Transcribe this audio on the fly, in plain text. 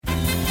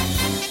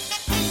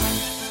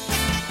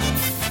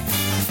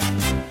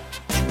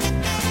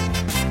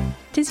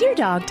Does your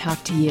dog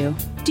talk to you?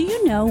 Do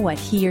you know what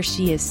he or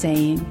she is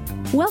saying?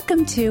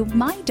 Welcome to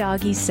My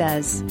Doggie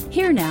Says.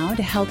 Here now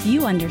to help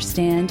you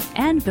understand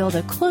and build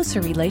a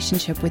closer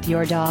relationship with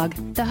your dog,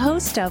 the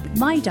host of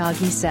My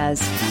Doggie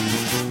Says,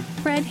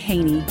 Fred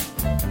Haney.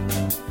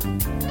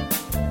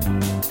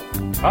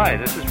 Hi,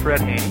 this is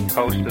Fred Haney,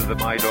 host of the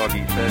My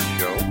Doggie Says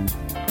show,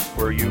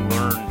 where you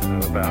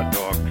learn about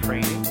dog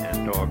training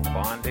and dog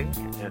bonding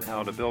and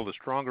how to build a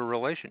stronger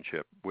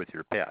relationship with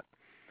your pet.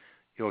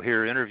 You'll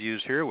hear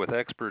interviews here with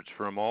experts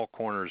from all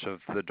corners of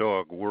the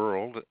dog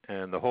world,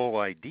 and the whole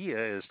idea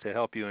is to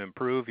help you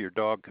improve your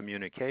dog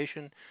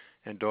communication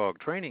and dog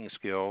training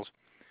skills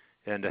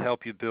and to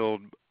help you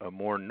build a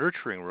more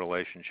nurturing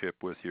relationship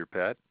with your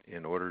pet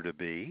in order to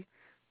be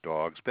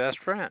dog's best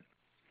friend.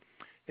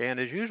 And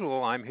as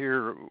usual, I'm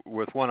here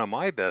with one of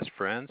my best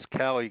friends,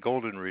 Callie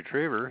Golden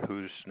Retriever,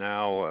 who's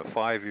now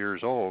 5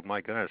 years old.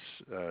 My goodness,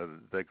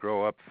 they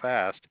grow up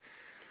fast.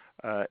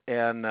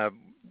 And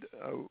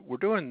we're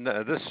doing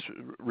this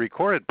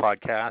recorded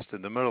podcast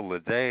in the middle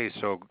of the day,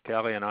 so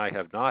Callie and I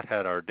have not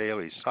had our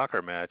daily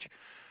soccer match.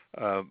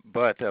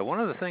 But one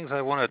of the things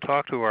I want to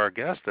talk to our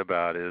guest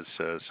about is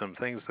some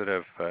things that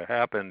have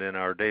happened in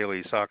our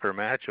daily soccer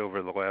match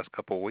over the last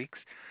couple of weeks,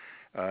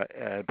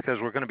 because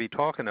we're going to be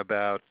talking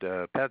about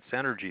pets'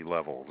 energy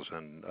levels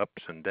and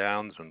ups and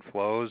downs and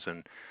flows,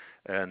 and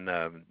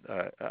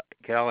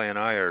Callie and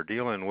I are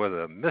dealing with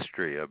a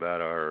mystery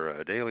about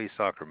our daily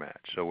soccer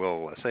match, so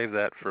we'll save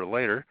that for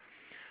later.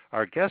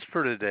 Our guest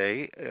for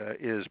today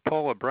is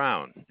Paula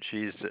Brown.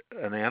 She's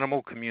an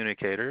animal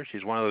communicator.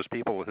 She's one of those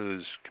people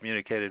who's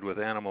communicated with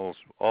animals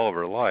all of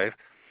her life,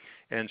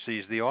 and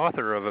she's the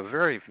author of a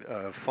very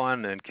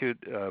fun and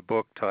cute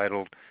book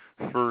titled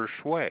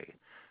Shui.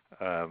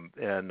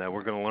 And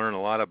we're going to learn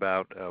a lot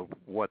about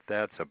what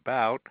that's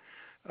about.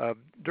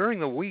 During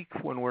the week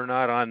when we're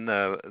not on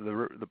the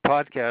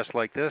podcast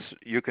like this,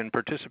 you can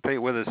participate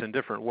with us in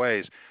different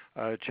ways.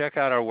 Check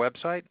out our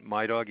website,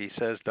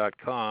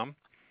 mydoggysays.com.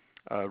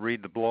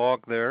 Read the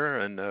blog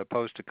there and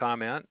post a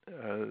comment.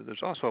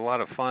 There's also a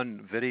lot of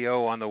fun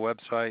video on the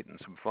website and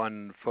some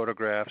fun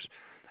photographs.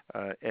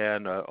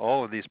 And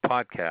all of these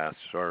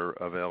podcasts are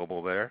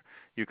available there.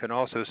 You can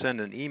also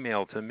send an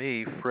email to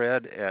me,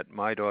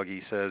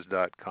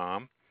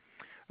 fred@mydoggysays.com.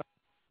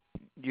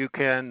 You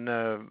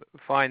can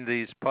find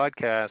these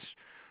podcasts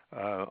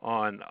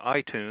on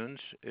iTunes.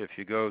 If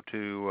you go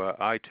to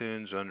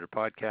iTunes under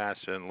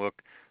podcasts and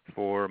look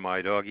for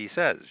My Doggie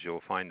Says,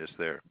 you'll find us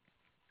there.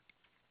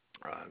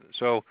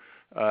 So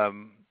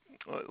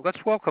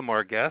let's welcome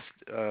our guest.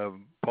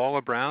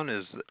 Paula Brown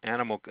is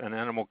an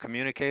animal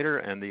communicator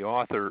and the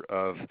author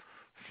of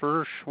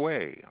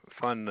Shui,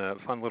 fun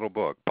little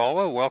book.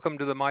 Paula, welcome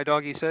to the My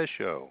Doggie Says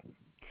show.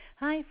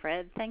 Hi,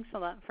 Fred. Thanks a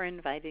lot for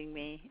inviting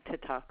me to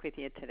talk with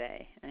you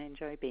today. I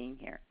enjoy being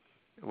here.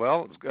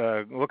 Well,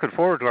 looking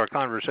forward to our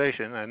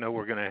conversation. I know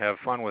we're going to have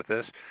fun with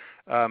this.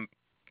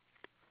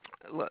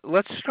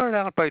 Let's start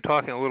out by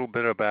talking a little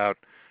bit about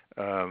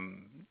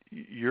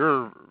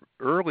your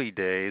early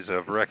days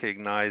of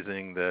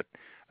recognizing that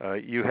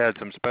you had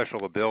some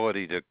special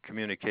ability to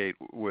communicate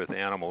with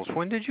animals.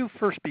 When did you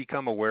first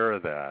become aware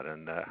of that,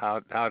 and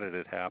how did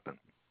it happen?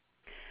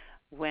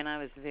 When I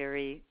was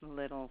very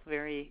little,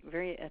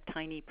 very a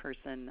tiny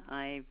person.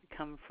 I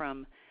come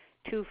from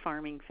two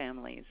farming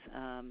families,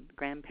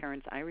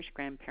 Irish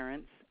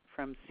grandparents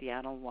from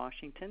Seattle,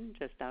 Washington,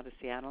 just out of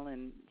Seattle,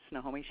 and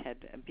Snohomish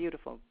had a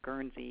beautiful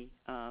Guernsey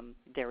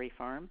dairy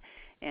farm,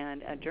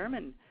 and a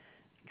German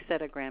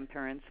set of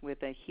grandparents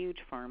with a huge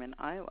farm in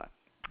Iowa.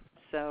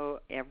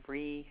 So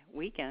every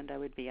weekend I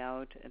would be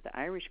out at the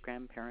Irish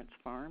grandparents'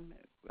 farm,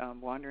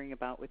 wandering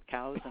about with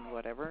cows and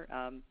whatever.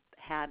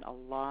 Had a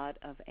lot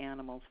of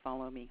animals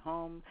follow me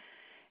home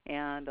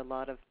and a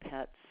lot of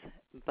pets.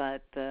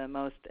 But the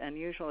most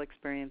unusual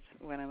experience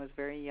when I was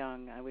very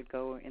young, I would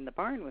go in the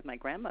barn with my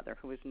grandmother,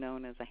 who was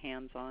known as a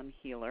hands-on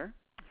healer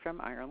from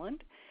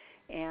Ireland.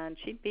 And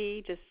she'd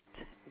be just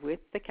with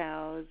the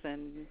cows,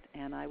 and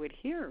I would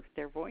hear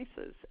their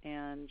voices.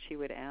 And she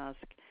would ask,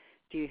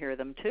 "Do you hear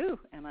them too?"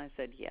 And I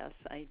said, "Yes,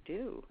 I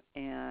do.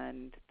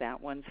 And that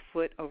one's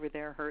foot over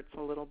there hurts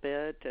a little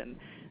bit, and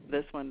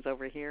this one's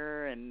over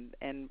here." And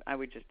I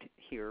would just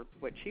hear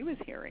what she was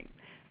hearing.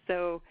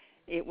 So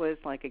it was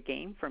like a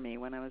game for me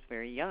when I was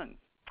very young.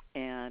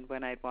 And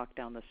when I'd walk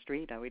down the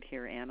street, I would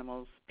hear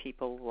animals,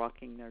 people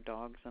walking their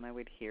dogs, and I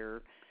would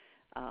hear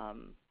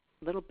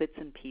little bits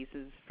and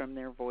pieces from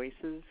their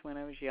voices when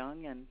I was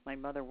young. And my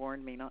mother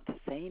warned me not to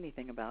say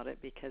anything about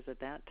it because at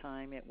that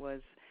time it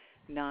was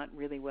not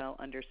really well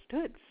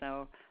understood.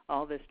 So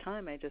all this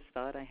time I just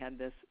thought I had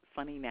this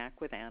funny knack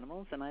with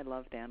animals, and I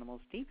loved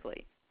animals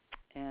deeply.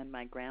 And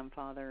my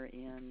grandfather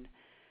in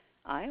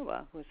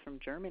Iowa was from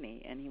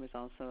Germany, and he was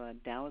also a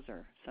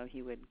dowser. So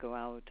he would go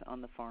out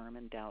on the farm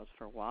and douse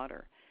for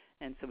water.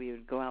 And so we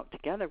would go out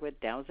together with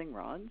dowsing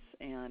rods,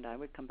 and I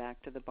would come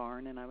back to the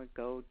barn and I would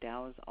go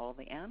douse all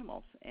the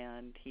animals.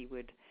 And he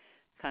would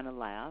kind of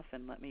laugh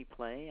and let me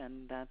play,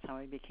 and that's how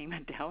I became a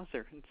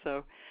dowser. And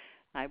so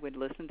I would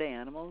listen to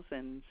animals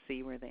and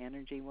see where the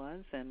energy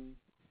was and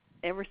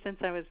ever since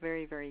I was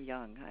very, very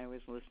young, I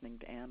was listening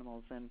to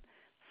animals, and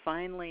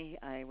finally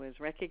I was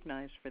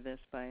recognized for this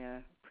by a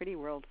pretty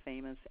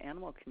world-famous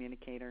animal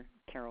communicator,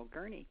 Carol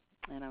Gurney,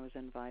 and I was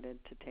invited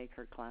to take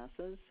her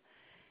classes,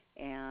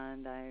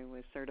 and I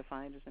was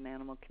certified as an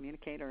animal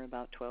communicator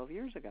about 12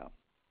 years ago.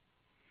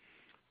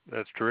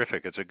 That's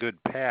terrific. It's a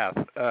good path.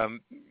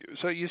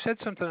 So you said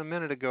something a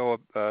minute ago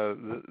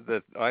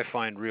that I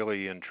find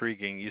really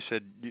intriguing. You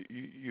said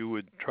you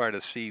would try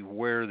to see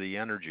where the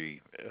energy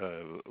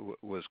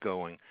was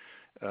going,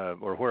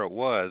 or where it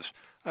was.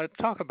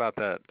 Talk about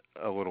that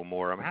a little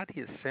more. How do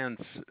you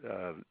sense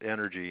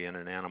energy in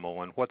an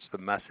animal, and what's the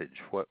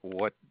message?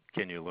 What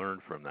can you learn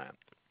from that?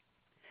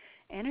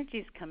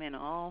 Energies come in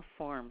all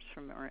forms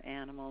from our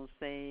animals.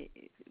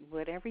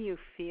 Whatever you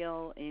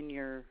feel in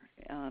your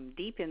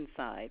deep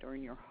inside or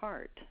in your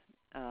heart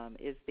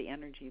is the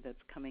energy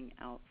that's coming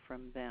out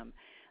from them.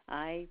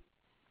 I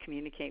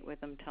communicate with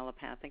them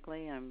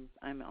telepathically.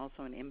 I'm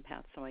also an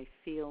empath, so I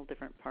feel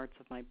different parts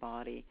of my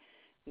body.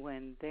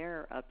 When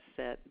they're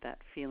upset, that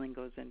feeling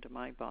goes into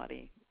my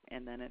body,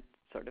 and then it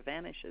sort of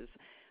vanishes.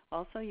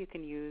 Also, you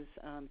can use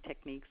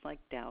techniques like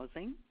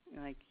dowsing.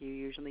 Like you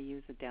usually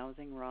use a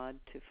dowsing rod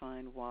to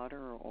find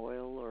water or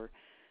oil, or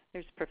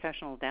there's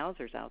professional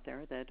dowsers out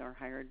there that are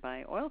hired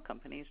by oil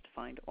companies to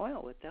find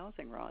oil with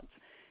dowsing rods.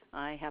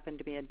 I happen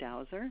to be a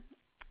dowser,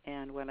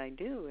 and what I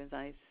do is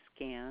I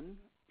scan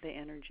the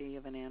energy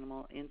of an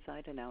animal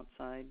inside and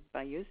outside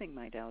by using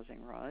my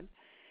dowsing rod,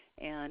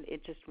 and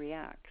it just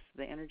reacts.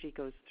 The energy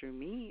goes through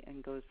me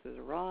and goes through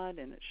the rod,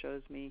 and it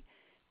shows me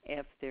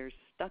if there's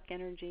stuck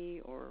energy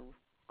or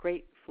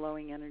great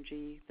flowing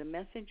energy. The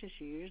messages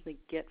you usually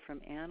get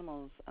from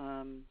animals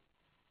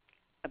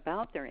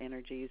about their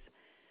energies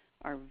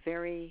are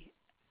very,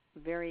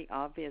 very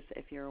obvious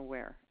if you're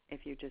aware.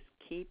 If you just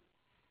keep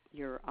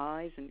your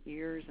eyes and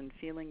ears and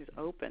feelings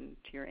open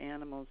to your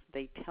animals,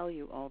 they tell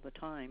you all the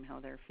time how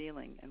they're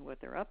feeling and what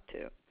they're up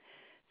to.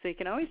 So you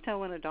can always tell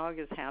when a dog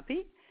is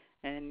happy,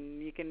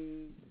 and you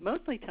can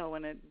mostly tell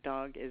when a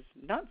dog is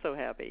not so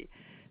happy.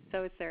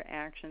 So it's their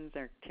actions,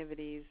 their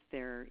activities,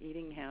 their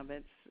eating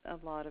habits, a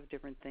lot of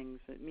different things.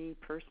 But me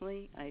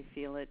personally, I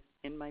feel it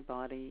in my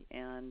body,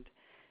 and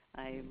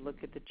I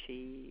look at the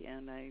chi,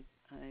 and I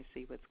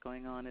see what's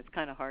going on. It's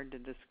kind of hard to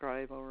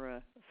describe over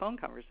a phone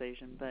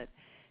conversation, but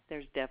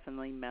there's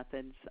definitely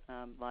methods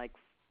like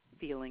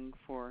feeling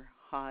for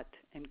hot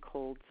and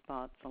cold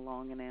spots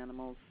along an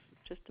animal's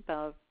just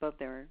above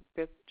their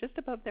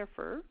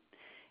fur.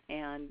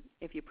 And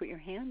if you put your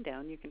hand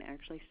down, you can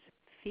actually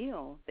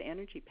feel the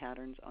energy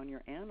patterns on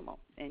your animal,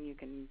 and you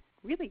can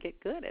really get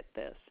good at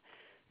this.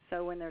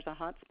 So when there's a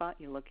hot spot,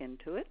 you look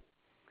into it,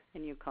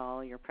 and you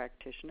call your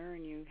practitioner,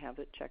 and you have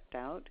it checked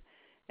out.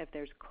 If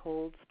there's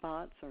cold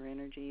spots or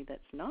energy that's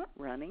not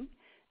running,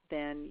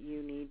 then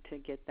you need to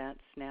get that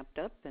snapped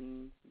up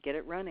and get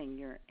it running.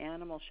 Your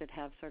animal should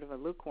have sort of a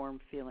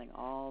lukewarm feeling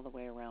all the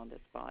way around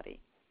its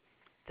body.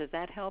 Does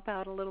that help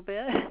out a little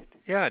bit?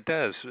 Yeah, it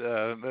does.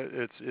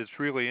 It's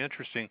really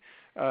interesting.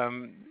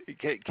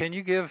 Can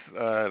you give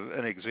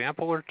an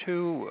example or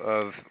two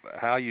of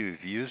how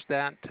you've used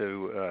that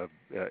to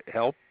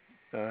help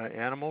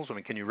animals?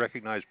 Can you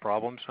recognize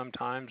problems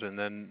sometimes and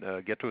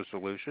then get to a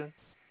solution?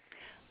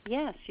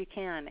 Yes, you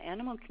can.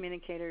 Animal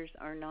communicators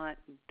are not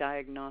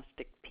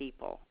diagnostic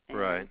people. And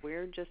right.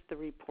 We're just the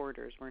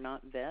reporters. We're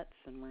not vets,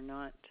 and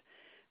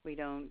we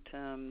don't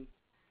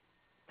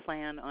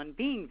plan on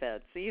being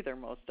vets either,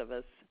 most of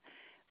us.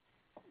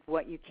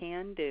 What you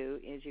can do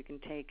is you can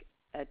take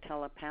a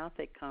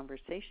telepathic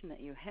conversation that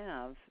you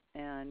have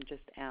and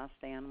just ask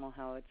the animal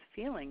how it's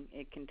feeling.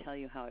 It can tell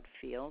you how it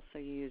feels, so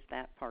you use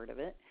that part of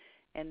it.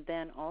 And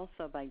then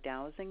also by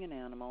dowsing an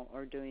animal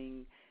or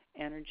doing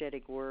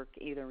energetic work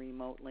either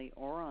remotely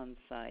or on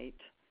site,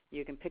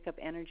 you can pick up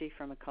energy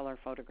from a color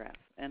photograph.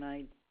 And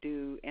I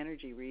do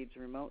energy reads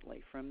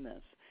remotely from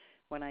this.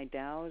 When I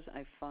douse,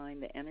 I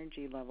find the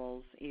energy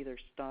levels either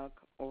stuck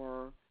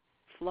or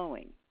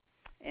flowing.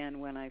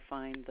 And when I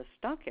find the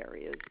stuck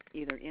areas,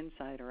 either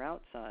inside or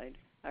outside,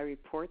 I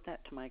report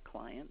that to my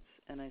clients,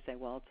 and I say,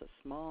 well, it's a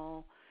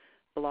small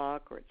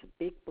block, or it's a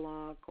big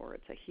block, or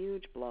it's a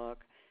huge block,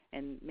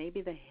 and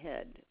maybe the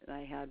head. I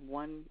had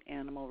one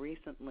animal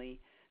recently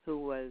who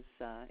was,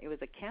 it was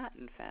a cat,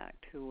 in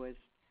fact, who was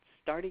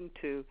starting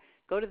to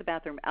go to the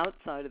bathroom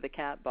outside of the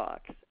cat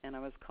box, and I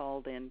was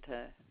called in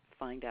to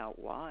find out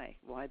why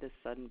this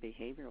sudden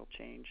behavioral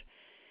change.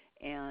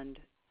 And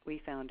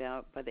we found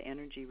out by the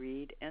energy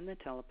read and the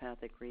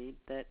telepathic read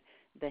that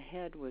the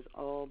head was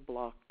all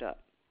blocked up.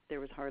 There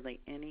was hardly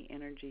any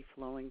energy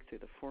flowing through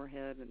the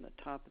forehead and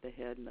the top of the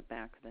head and the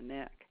back of the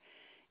neck.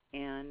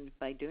 And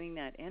by doing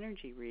that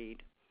energy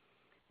read,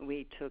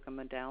 we took a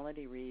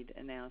modality read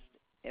and asked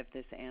if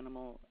this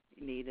animal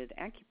needed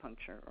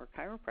acupuncture or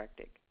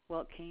chiropractic.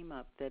 Well, it came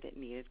up that it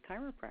needed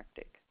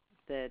chiropractic,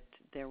 that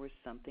there was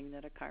something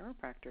that a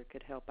chiropractor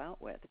could help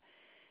out with.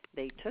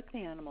 They took the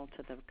animal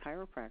to the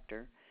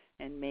chiropractor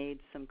and made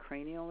some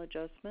cranial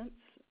adjustments,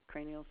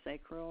 cranial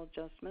sacral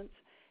adjustments,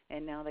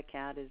 and now the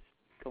cat is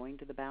going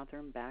to the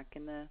bathroom back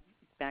in the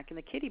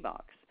kitty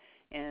box.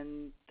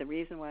 And the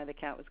reason why the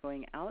cat was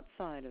going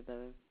outside of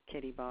the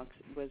kitty box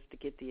was to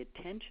get the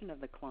attention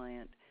of the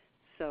client,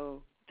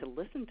 so to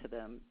listen to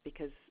them,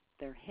 because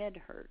their head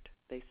hurt.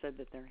 They said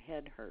that their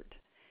head hurt.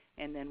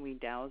 And then we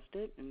dowsed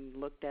it and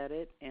looked at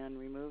it and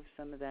removed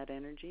some of that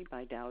energy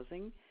by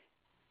dowsing,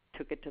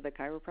 took it to the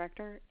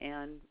chiropractor,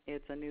 and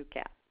it's a new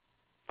cat.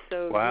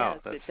 So, wow,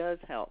 yes, it does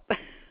help.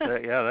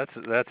 Yeah,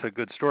 that's a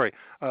good story.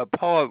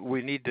 Paula,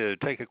 we need to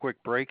take a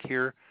quick break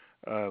here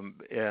and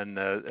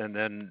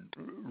then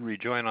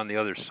rejoin on the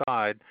other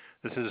side.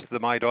 This is the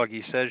My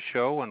Doggie Says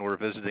show, and we're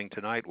visiting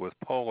tonight with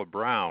Paula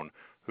Brown,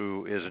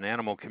 who is an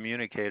animal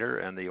communicator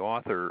and the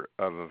author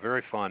of a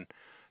very fun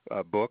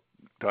book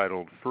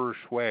titled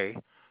Shui.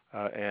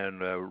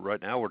 And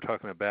right now we're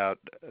talking about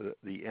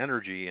the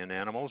energy in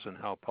animals and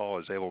how Paul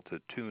is able to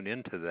tune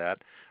into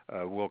that.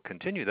 We'll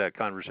continue that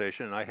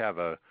conversation. And I have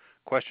a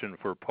question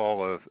for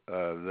Paula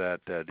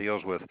that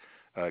deals with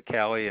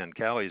Callie and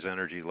Callie's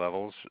energy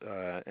levels,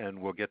 and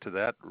we'll get to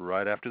that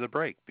right after the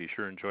break. Be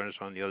sure and join us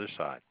on the other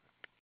side.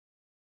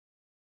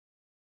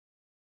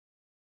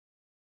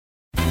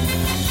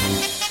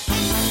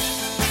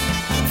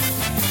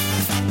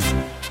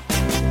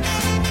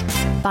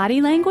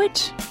 Body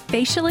language?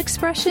 Facial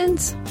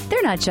expressions?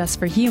 They're not just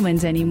for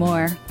humans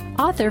anymore.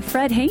 Author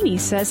Fred Haney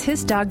says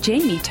his dog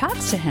Jamie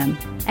talks to him.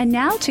 And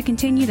now to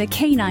continue the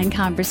canine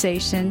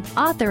conversation,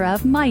 author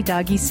of My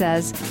Doggie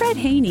Says, Fred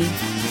Haney.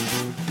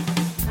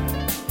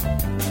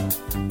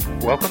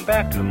 Welcome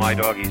back to the My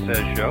Doggie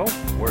Says show,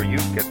 where you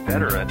get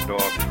better at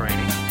dog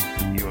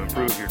training, you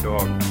improve your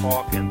dog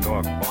talk and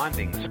dog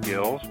bonding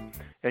skills,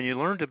 and you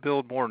learn to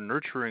build more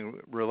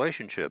nurturing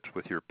relationships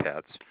with your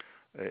pets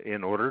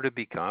in order to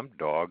become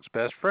dog's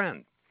best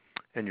friend.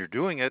 And you're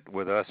doing it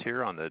with us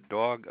here on the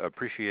Dog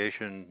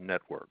Appreciation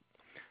Network.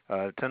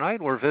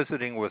 Tonight we're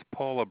visiting with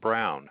Paula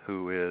Brown,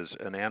 who is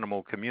an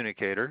animal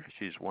communicator.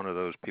 She's one of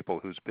those people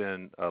who's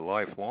been a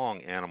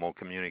lifelong animal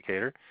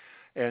communicator.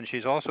 And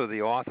she's also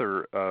the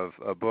author of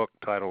a book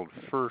titled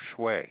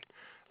Shui.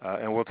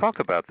 And we'll talk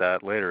about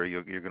that later.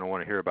 You're going to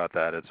want to hear about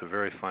that. It's a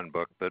very fun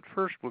book. But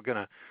first we're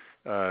going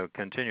to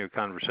continue a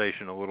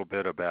conversation a little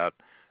bit about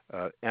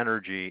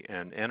energy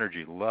and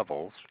energy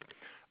levels.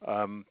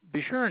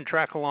 Be sure and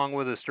track along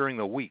with us during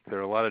the week. There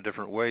are a lot of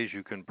different ways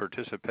you can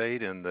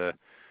participate in the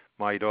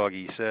My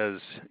Doggie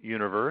Says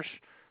universe.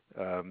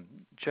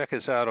 Check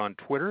us out on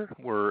Twitter.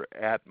 We're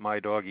at My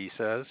Doggie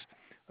Says.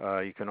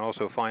 You can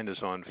also find us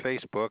on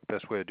Facebook.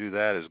 Best way to do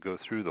that is go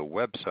through the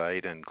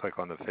website and click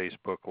on the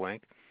Facebook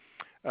link.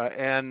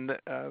 And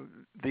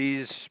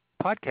these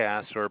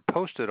podcasts are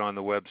posted on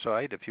the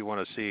website. If you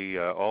want to see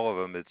all of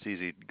them, it's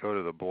easy. Go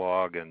to the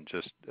blog and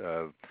just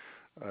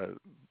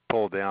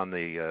pull down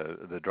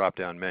the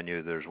drop-down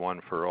menu. There's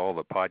one for all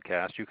the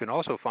podcasts. You can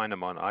also find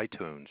them on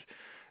iTunes.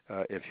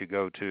 If you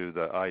go to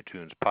the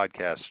iTunes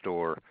podcast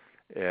store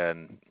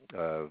and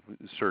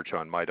search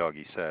on My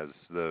Doggie Says,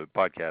 the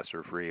podcasts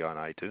are free on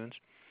iTunes.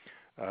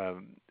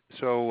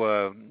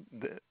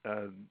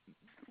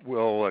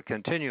 We'll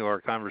continue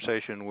our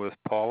conversation with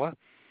Paula.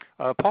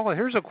 Paula,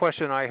 here's a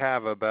question I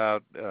have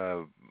about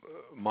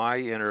my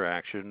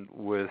interaction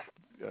with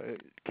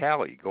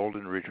Callie,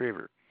 Golden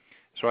Retriever.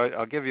 So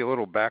I'll give you a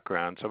little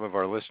background. Some of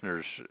our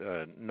listeners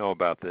know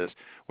about this.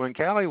 When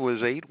Callie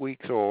was 8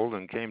 weeks old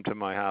and came to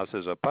my house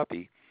as a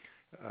puppy,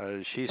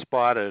 she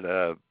spotted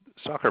a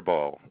soccer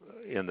ball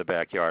in the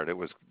backyard. It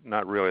was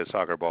not really a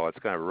soccer ball. It's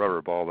kind of a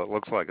rubber ball that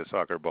looks like a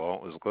soccer ball.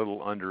 It was a little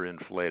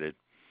underinflated.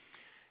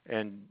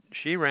 And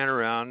she ran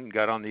around and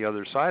got on the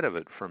other side of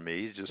it from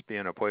me, just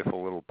being a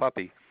playful little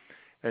puppy.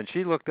 And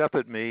she looked up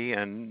at me,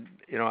 and,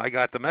 I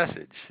got the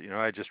message.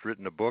 I just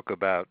written a book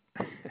about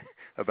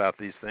about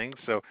these things.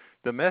 So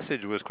the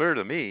message was clear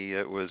to me.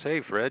 It was,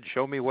 hey, Fred,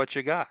 show me what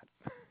you got.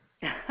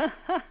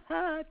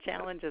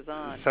 Challenge is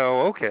on.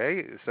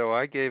 So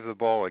I gave the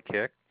ball a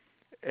kick,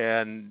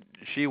 and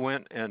she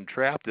went and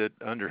trapped it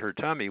under her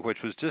tummy, which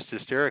was just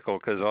hysterical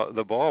because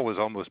the ball was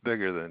almost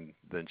bigger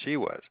than she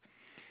was.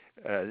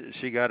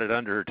 She got it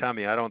under her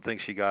tummy. I don't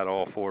think she got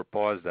all four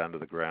paws down to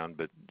the ground,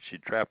 but she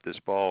trapped this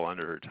ball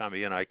under her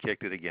tummy, and I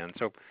kicked it again.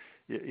 So,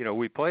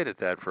 we played at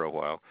that for a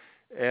while.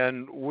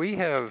 And we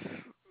have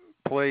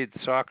played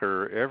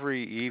soccer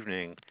every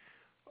evening,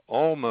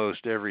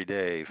 almost every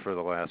day for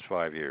the last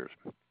 5 years.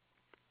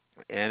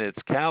 And it's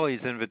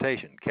Callie's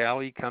invitation.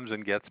 Callie comes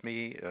and gets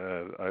me.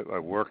 I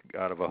work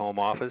out of a home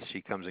office.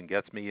 She comes and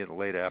gets me in the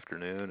late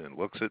afternoon and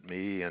looks at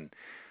me and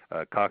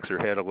cocks her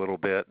head a little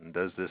bit and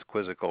does this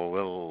quizzical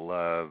little,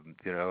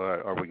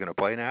 are we going to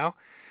play now?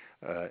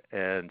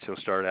 And she'll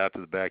start out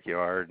to the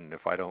backyard, and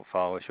if I don't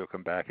follow, she'll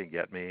come back and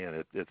get me.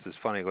 And it's this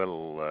funny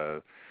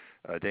little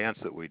dance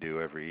that we do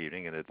every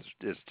evening, and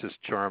it's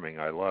just charming.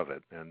 I love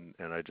it, and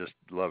I just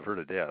love her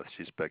to death.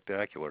 She's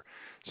spectacular.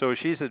 So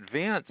she's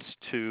advanced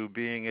to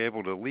being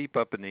able to leap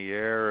up in the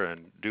air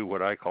and do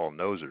what I call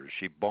nosers.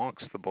 She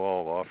bonks the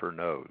ball off her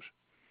nose.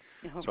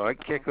 So I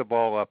kick the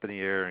ball up in the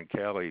air, and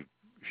Callie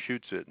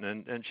shoots it,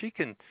 and she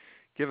can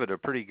give it a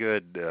pretty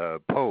good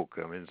poke.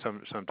 I mean,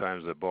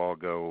 sometimes the ball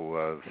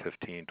go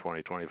 15,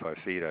 20, 25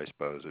 feet, I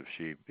suppose, if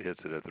she hits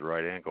it at the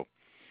right angle.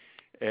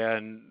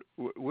 And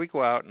we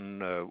go out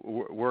and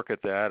work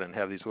at that and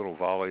have these little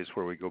volleys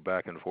where we go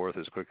back and forth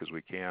as quick as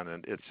we can.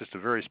 And it's just a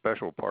very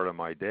special part of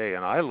my day.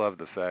 And I love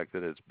the fact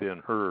that it's been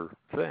her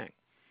thing.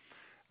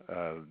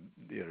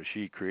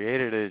 She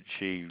created it.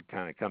 She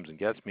kind of comes and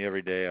gets me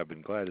every day. I've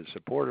been glad to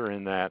support her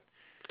in that.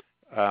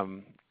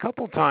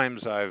 Couple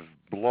times I've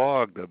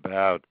blogged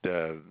about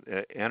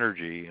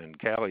energy and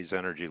Callie's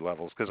energy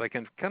levels because I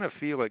can kind of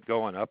feel it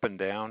going up and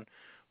down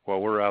while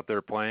we're out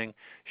there playing.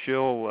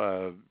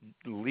 She'll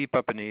leap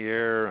up in the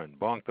air and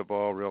bonk the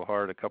ball real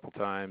hard a couple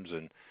times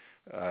and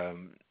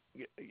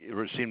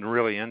seem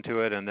really into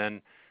it, and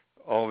then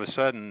all of a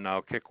sudden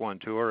I'll kick one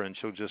to her and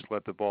she'll just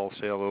let the ball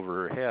sail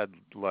over her head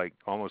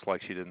almost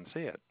like she didn't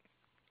see it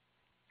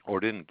or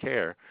didn't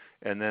care.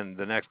 And then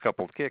the next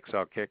couple of kicks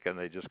I'll kick and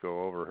they just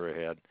go over her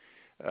head.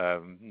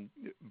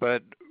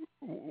 But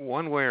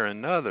one way or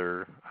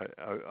another,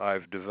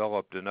 I've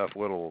developed enough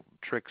little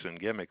tricks and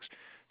gimmicks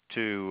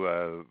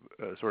to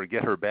sort of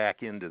get her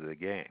back into the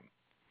game.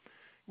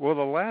 Well,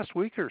 the last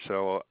week or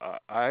so,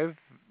 I've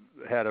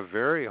had a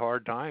very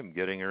hard time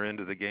getting her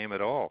into the game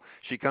at all.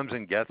 She comes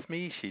and gets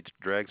me. She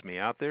drags me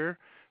out there.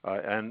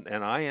 And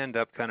I end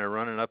up kind of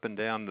running up and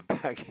down the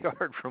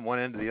backyard from one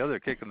end to the other,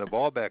 kicking the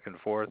ball back and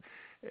forth.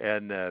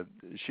 And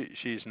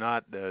she's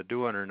not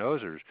doing her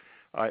nosers.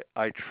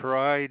 I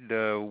tried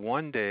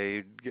one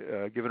day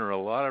giving her a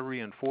lot of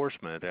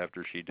reinforcement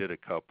after she did a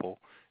couple,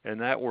 and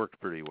that worked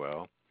pretty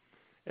well.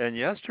 And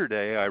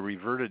yesterday I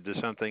reverted to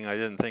something I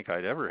didn't think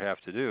I'd ever have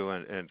to do,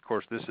 and of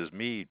course this is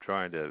me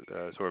trying to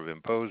sort of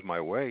impose my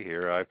way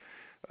here.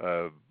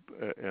 I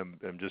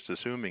am just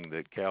assuming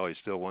that Callie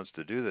still wants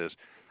to do this.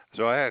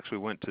 So I actually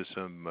went to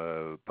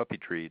some puppy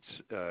treats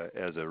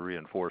as a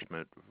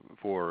reinforcement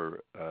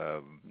for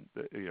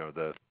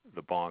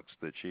the bonks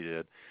that she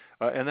did,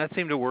 and that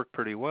seemed to work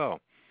pretty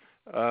well.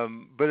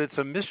 But it's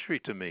a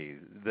mystery to me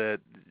that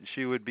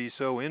she would be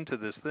so into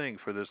this thing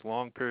for this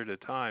long period of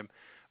time,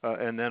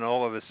 and then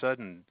all of a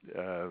sudden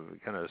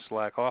kind of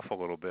slack off a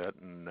little bit.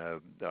 And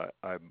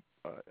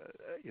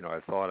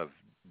I've thought of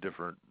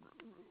different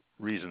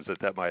reasons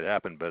that might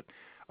happen, but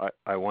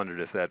I wondered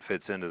if that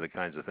fits into the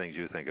kinds of things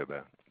you think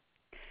about.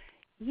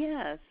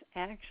 Yes,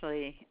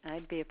 actually,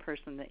 I'd be a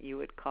person that you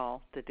would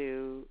call to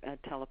do a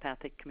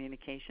telepathic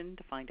communication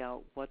to find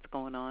out what's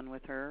going on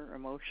with her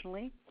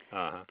emotionally,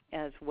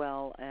 as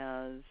well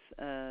as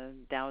a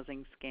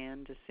dowsing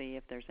scan to see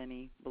if there's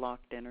any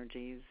blocked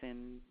energies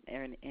in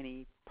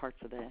any parts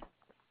of the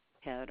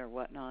head or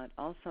whatnot.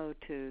 Also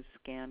to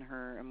scan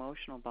her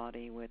emotional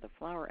body with a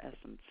flower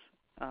essence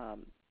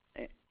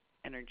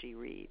energy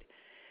read.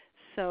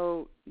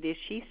 So is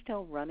she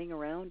still running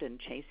around and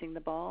chasing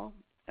the ball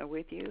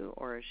with you,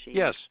 or is she?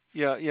 Yes,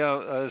 yeah.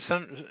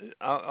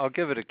 I'll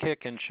give it a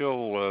kick, and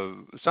she'll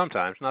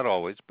sometimes, not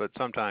always, but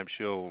sometimes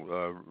she'll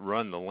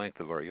run the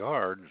length of our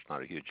yard. It's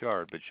not a huge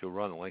yard, but she'll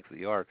run the length of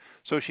the yard.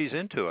 So she's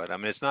into it. I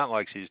mean, it's not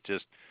like she's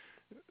just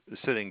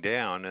sitting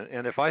down.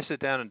 And if I sit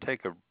down and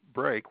take a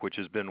break, which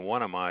has been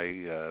one of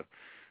my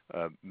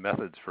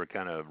methods for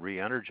kind of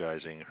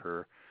re-energizing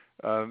her,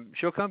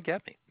 she'll come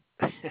get me.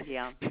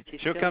 Yeah,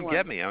 she'll come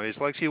get me. I mean, it's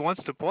like she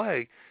wants to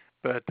play.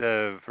 But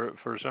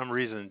for some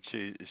reason,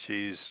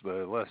 she's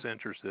less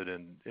interested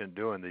in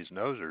doing these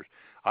nosers.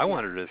 I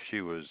wondered if she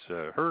was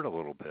hurt a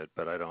little bit,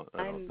 but I don't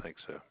think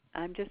so.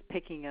 I'm just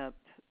picking up,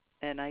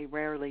 and I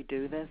rarely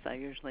do this. I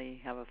usually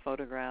have a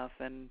photograph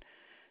and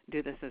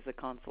do this as a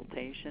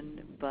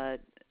consultation. But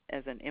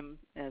as an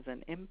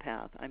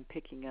empath, I'm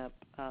picking up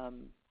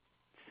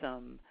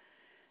some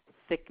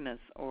thickness,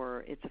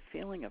 or it's a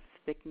feeling of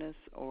thickness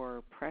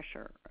or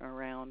pressure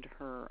around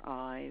her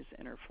eyes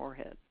and her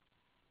forehead.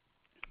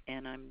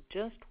 And I'm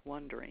just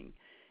wondering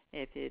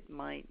if it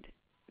might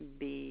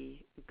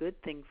be a good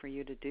thing for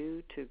you to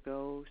do to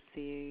go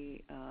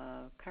see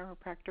a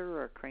chiropractor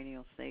or a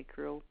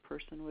craniosacral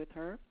person with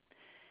her.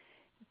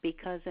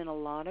 Because in a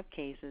lot of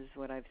cases,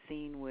 what I've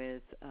seen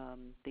with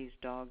these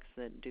dogs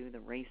that do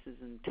the races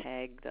and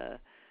tag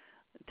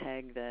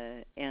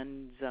the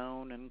end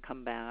zone and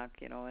come back,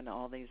 and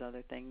all these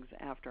other things,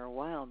 after a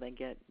while they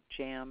get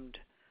jammed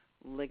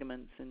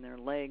ligaments in their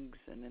legs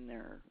and in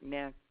their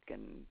neck,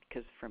 and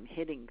because from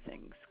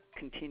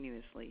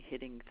continuously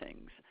hitting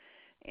things.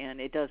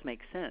 And it does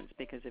make sense,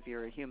 because if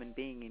you're a human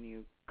being and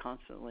you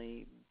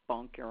constantly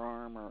bonk your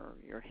arm or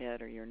your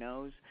head or your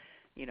nose,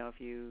 if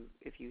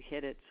you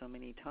hit it so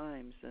many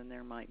times, then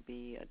there might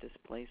be a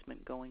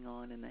displacement going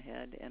on in the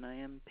head. And I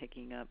am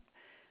picking up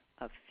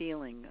a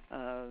feeling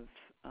of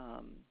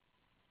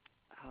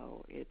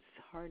how it's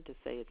hard to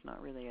say, it's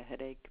not really a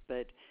headache,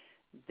 but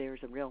there's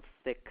a real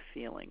thick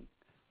feeling,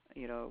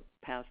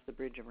 past the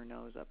bridge of her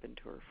nose up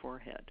into her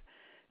forehead.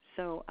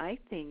 So I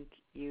think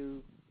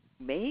you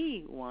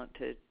may want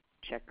to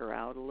check her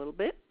out a little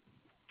bit.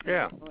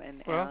 Yeah.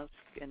 Ask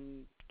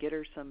and get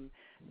her some.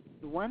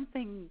 One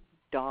thing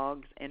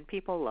dogs and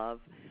people love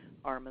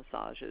are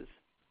massages.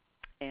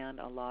 And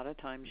a lot of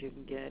times you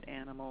can get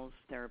animals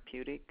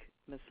therapeutic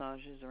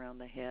massages around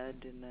the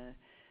head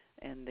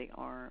and the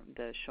arm,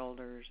 the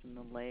shoulders and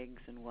the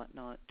legs and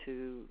whatnot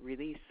to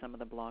release some of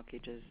the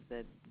blockages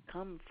that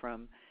come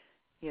from,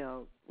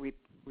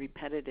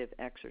 repetitive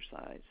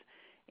exercise.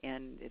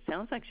 And it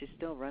sounds like she's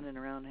still running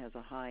around, has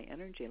a high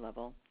energy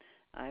level.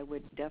 I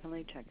would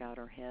definitely check out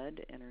her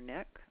head and her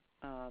neck,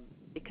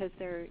 because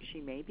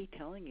she may be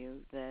telling you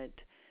that,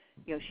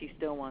 she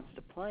still wants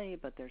to play,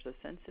 but there's a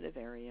sensitive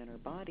area in her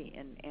body,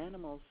 and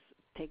animals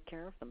take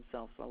care of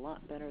themselves a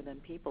lot better than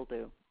people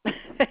do.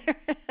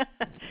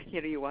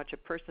 You watch a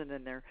person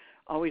and they're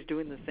always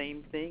doing the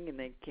same thing, and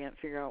they can't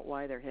figure out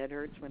why their head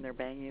hurts when they're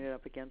banging it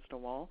up against a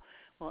wall.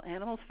 Well,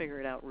 animals figure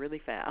it out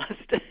really fast.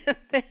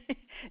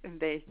 And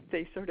they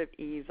sort of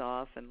ease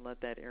off and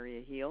let that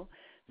area heal.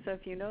 So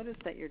if you notice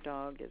that your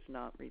dog is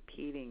not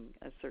repeating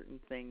a certain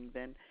thing,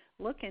 then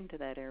look into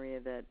that area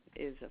that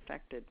is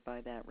affected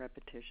by that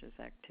repetitious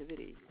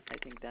activity. I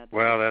think that's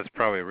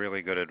probably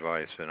really good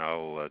advice, and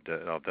I'll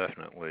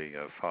definitely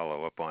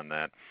follow up on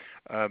that.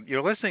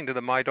 You're listening to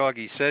the My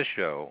Doggie Says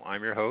show.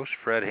 I'm your host,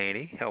 Fred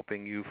Haney,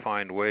 helping you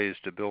find ways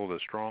to build a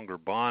stronger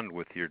bond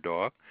with your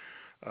dog.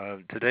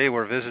 Today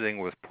we're visiting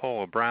with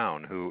Paula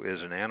Brown, who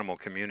is an animal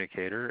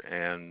communicator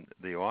and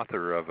the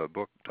author of a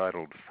book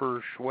titled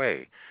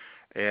Shui.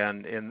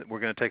 And we're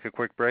going to take a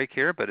quick break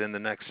here, but in the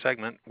next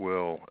segment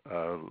we'll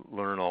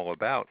learn all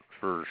about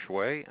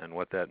Shui and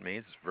what that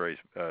means. It's a very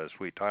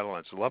sweet title,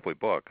 and it's a lovely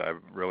book. I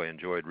really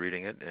enjoyed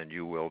reading it, and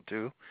you will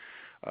too.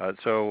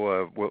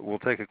 So we'll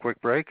take a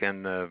quick break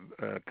and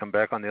come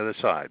back on the other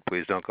side.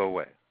 Please don't go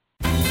away.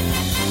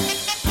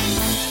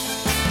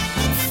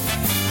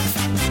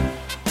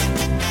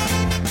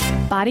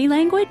 Body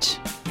language?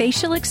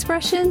 Facial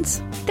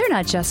expressions? They're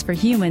not just for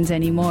humans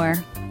anymore.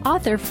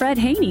 Author Fred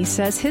Haney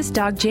says his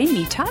dog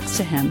Jamie talks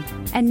to him.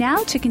 And now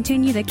to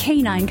continue the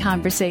canine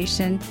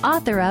conversation,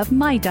 author of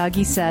My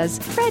Doggie Says,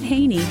 Fred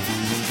Haney.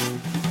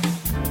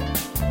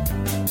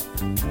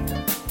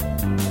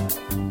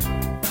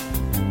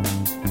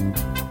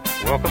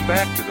 Welcome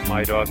back to the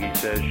My Doggie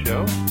Says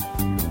show,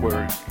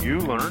 where you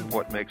learn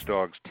what makes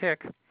dogs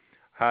tick,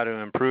 how to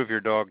improve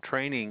your dog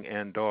training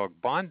and dog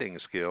bonding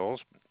skills,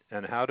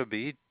 and how to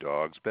be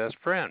dog's best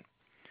friend.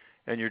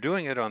 And you're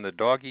doing it on the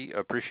Doggie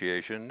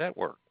Appreciation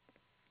Network.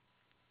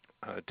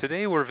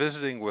 Today we're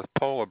visiting with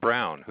Paula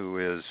Brown, who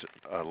is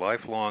a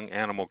lifelong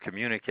animal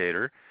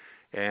communicator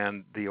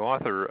and the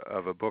author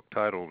of a book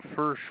titled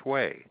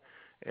Shui.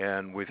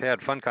 And we've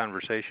had fun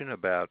conversation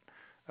about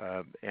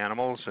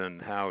animals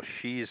and how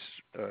she's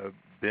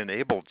been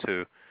able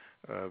to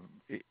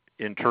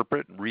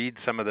interpret and read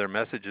some of their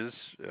messages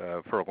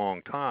for a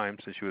long time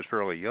since she was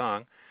fairly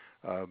young.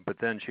 But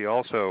then she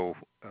also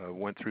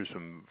went through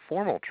some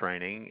formal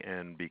training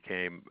and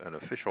became an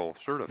official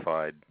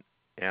certified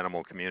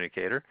animal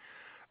communicator.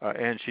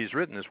 And she's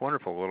written this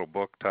wonderful little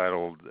book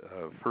titled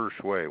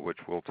Shui, which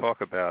we'll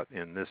talk about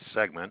in this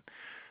segment.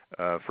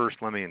 First,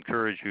 let me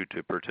encourage you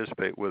to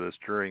participate with us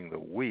during the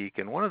week.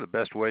 And one of the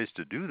best ways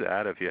to do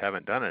that, if you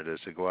haven't done it, is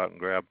to go out and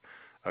grab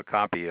a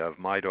copy of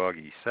My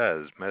Doggie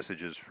Says,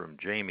 Messages from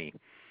Jamie.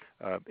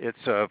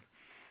 It's a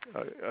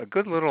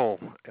good little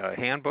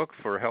handbook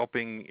for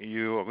helping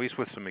you, at least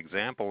with some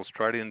examples,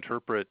 try to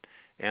interpret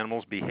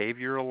animals'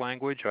 behavioral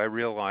language. I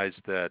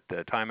realized that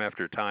time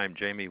after time,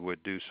 Jamie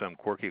would do some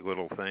quirky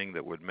little thing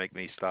that would make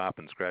me stop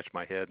and scratch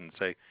my head and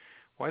say,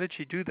 why did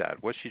she do that?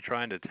 What's she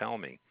trying to tell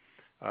me?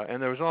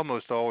 And there was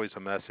almost always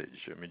a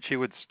message. I mean, she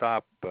would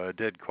stop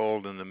dead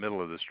cold in the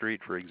middle of the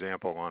street, for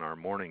example, on our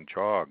morning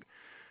jog.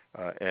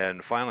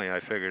 And finally I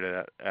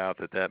figured out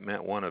that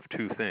meant one of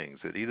two things.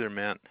 It either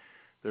meant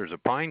there's a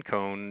pine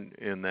cone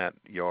in that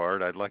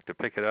yard, I'd like to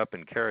pick it up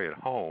and carry it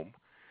home,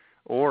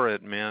 or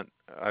it meant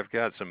I've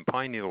got some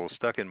pine needles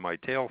stuck in my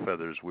tail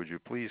feathers, would you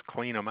please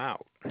clean them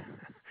out?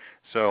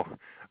 So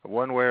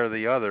one way or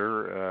the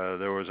other,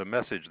 there was a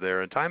message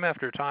there. And time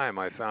after time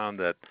I found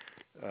that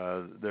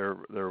there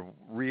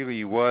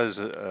really was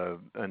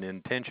an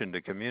intention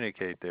to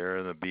communicate there,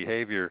 and the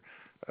behavior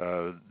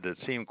that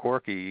seemed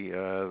quirky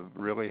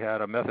really had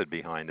a method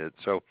behind it.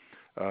 So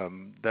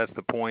that's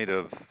the point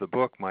of the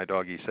book, My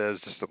Doggie Says,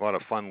 just a lot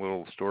of fun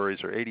little stories.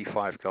 There are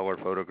 85 color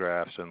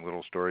photographs and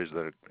little stories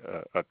that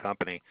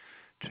accompany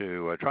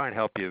to try and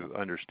help you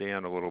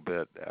understand a little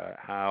bit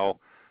how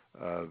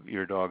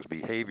your dog's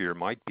behavior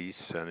might be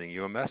sending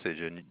you a message,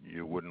 and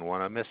you wouldn't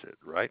want to miss it,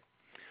 right?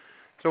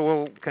 So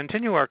we'll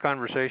continue our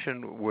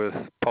conversation with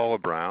Paula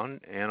Brown,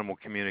 animal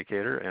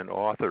communicator and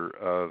author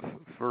of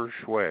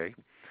Shui.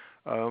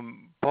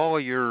 Paula,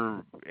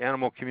 your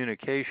animal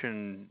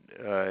communication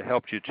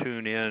helped you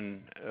tune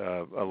in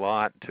a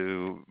lot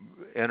to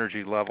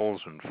energy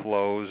levels and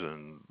flows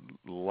and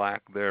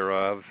lack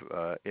thereof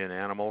in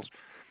animals.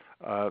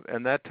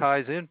 And that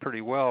ties in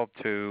pretty well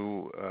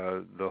to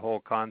the whole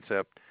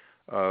concept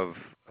of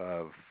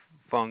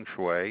feng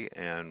shui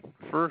and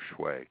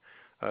shui.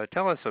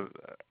 Tell us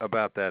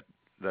about that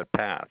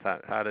path.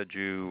 How did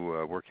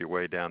you work your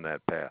way down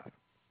that path?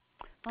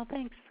 Well,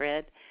 thanks,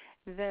 Fred.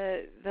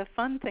 The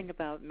fun thing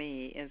about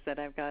me is that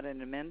I've got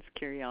an immense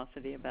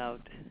curiosity about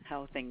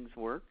how things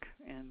work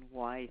and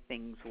why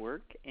things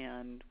work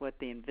and what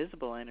the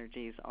invisible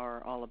energies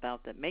are all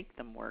about that make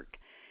them work.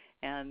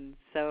 And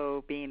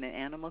so being an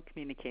animal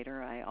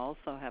communicator, I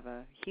also have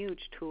a huge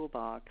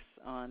toolbox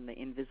on the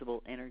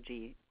invisible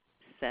energy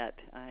set.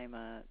 I'm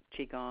a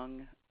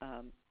Qigong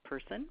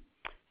person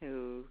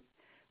who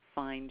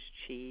finds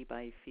Qi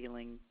by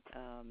feeling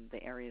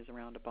the areas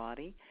around a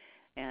body.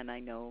 And I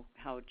know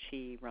how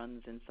Qi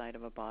runs inside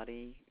of a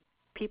body,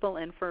 people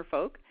and fur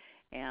folk.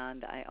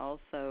 And I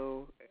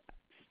also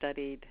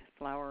studied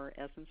flower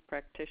essence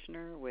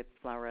practitioner with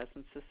Flower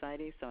Essence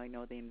Society, so I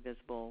know the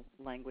invisible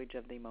language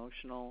of the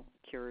emotional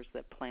cures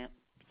that plants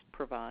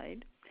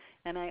provide.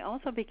 And I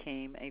also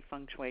became a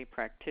feng shui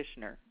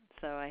practitioner.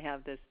 So I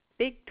have this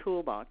big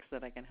toolbox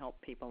that I can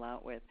help people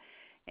out with.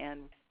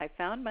 And I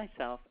found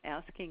myself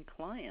asking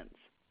clients,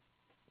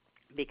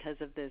 because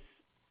of this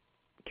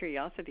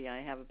curiosity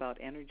I have about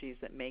energies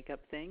that make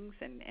up things,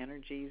 and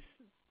energies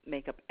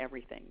make up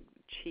everything.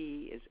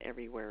 Qi is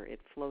everywhere. It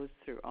flows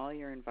through all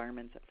your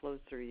environments. It flows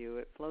through you.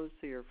 It flows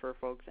through your fur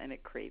folks, and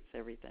it creates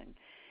everything.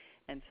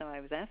 And so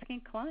I was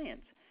asking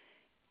clients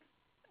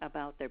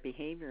about their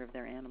behavior of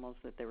their animals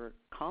that they were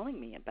calling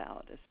me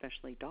about,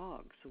 especially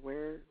dogs.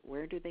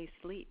 Where do they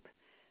sleep?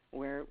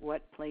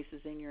 What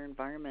places in your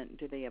environment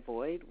do they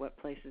avoid? What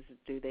places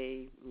do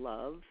they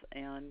love?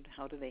 And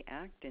how do they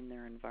act in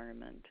their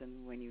environment?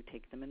 And when you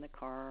take them in the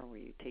car, or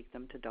you take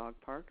them to dog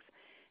parks,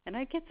 and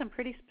I'd get some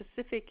pretty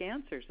specific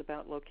answers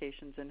about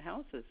locations and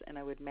houses, and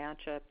I would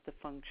match up the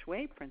feng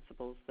shui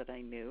principles that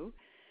I knew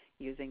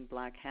using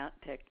black hat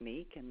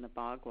technique and the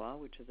bagua,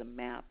 which is a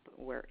map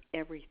where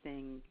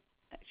everything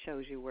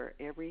shows you where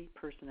every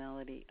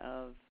personality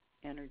of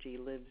energy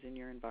lives in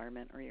your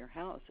environment or your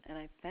house. And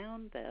I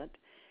found that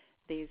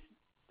these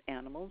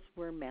animals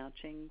were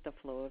matching the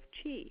flow of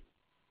Qi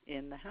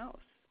in the house.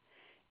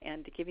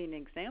 And to give you an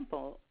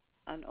example,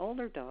 an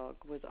older dog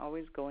was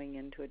always going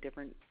into a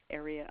different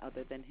area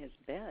other than his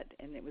bed,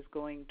 and it was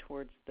going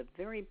towards the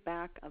very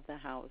back of the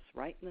house,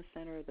 right in the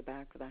center of the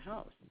back of the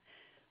house.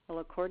 Well,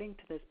 according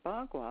to this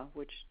bagua,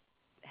 which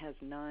has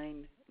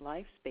 9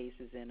 life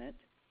spaces in it,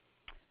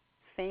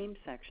 fame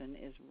section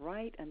is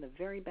right in the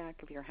very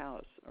back of your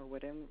house, or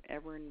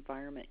whatever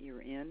environment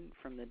you're in.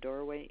 From the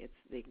doorway, it's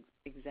the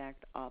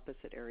exact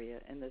opposite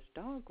area, and this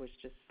dog was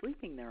just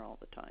sleeping there all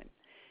the time.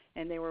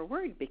 And they were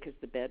worried because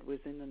the bed was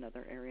in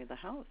another area of the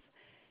house.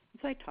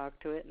 So I talked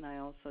to it, and I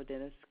also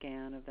did a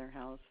scan of their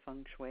house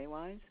feng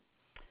shui-wise,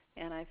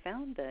 and I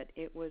found that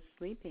it was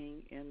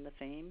sleeping in the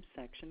fame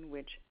section,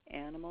 which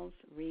animals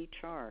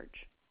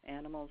recharge.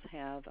 Animals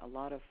have a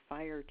lot of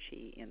fire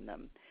Qi in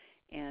them,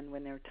 and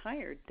when they're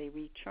tired, they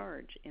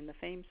recharge in the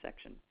fame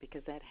section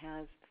because that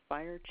has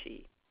fire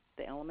Qi.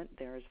 The element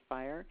there is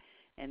fire,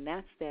 and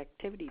that's the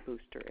activity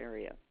booster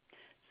area.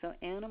 So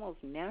animals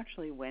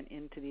naturally went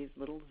into these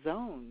little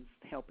zones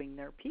helping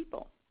their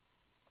people.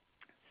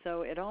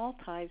 So it all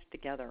ties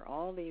together.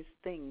 All these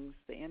things,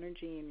 the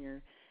energy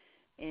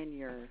in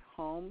your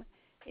home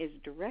is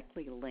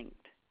directly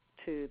linked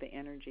to the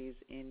energies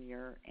in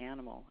your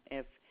animal.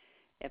 If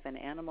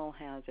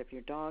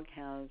your dog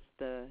has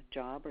the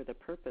job or the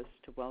purpose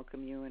to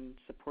welcome you and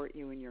support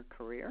you in your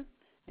career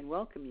and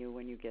welcome you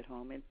when you get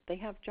home, they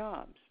have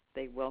jobs.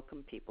 They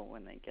welcome people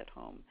when they get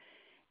home.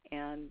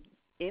 And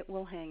it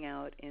will hang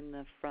out in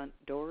the front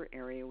door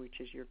area, which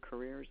is your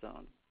career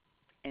zone.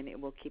 And it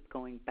will keep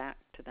going back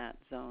to that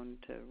zone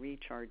to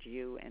recharge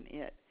you and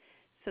it.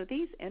 So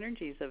these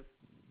energies of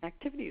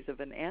activities of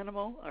an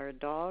animal or a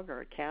dog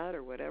or a cat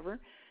or whatever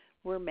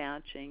were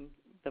matching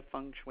the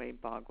feng shui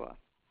bagua.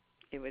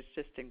 It was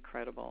just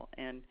incredible.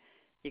 And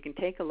you can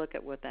take a look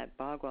at what that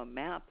bagua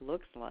map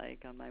looks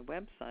like on my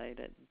website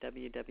at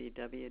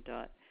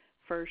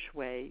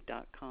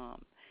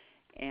www.furshui.com.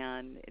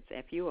 And it's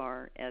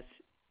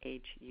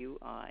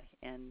FURSHUI.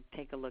 And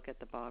take a look at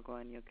the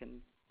bagua, and you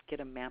can get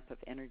a map of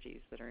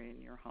energies that are in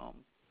your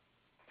home.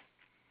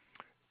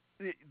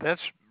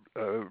 That's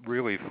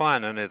really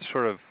fun, and it's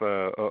sort of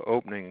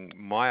opening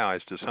my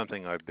eyes to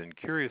something I've been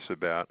curious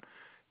about.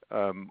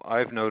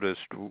 I've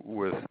noticed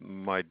with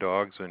my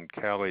dogs, and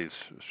Callie's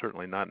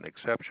certainly not an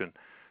exception,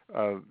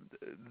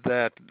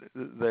 that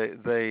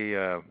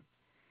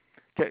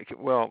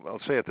well,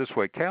 I'll say it this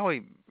way,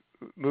 Callie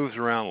moves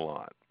around a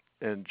lot,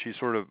 and she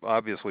sort of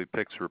obviously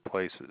picks her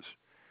places.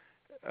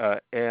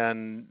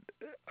 And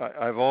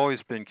I've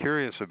always been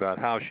curious about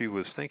how she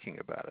was thinking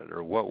about it,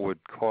 or what would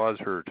cause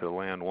her to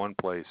land one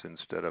place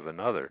instead of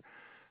another.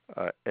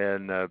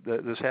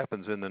 This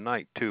happens in the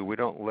night, too. We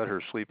don't let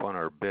her sleep on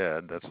our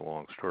bed. That's a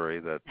long story.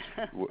 That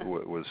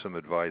was some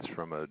advice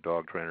from a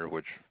dog trainer,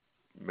 which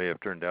may have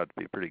turned out to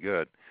be pretty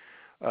good.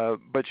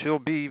 But she'll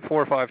be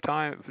 4 or 5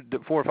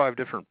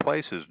 different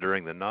places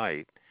during the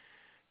night.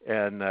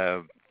 And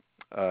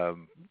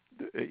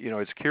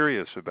it's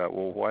curious about,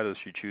 well, why does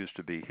she choose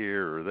to be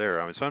here or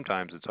there? I mean,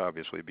 sometimes it's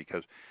obviously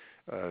because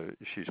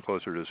she's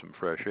closer to some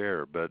fresh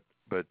air, but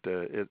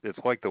it's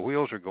like the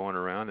wheels are going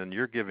around, and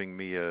you're giving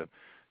me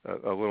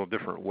a little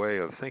different way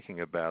of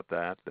thinking about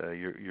that.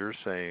 You're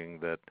saying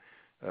that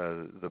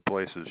the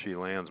places she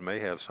lands may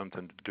have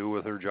something to do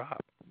with her job.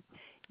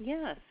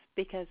 Yes,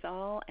 because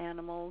all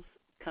animals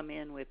come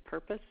in with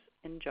purpose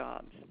and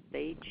jobs.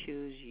 They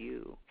choose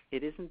you.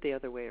 It isn't the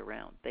other way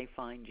around. They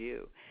find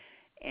you.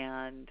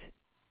 And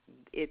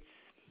it's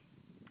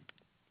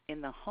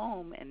in the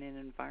home and in an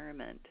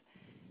environment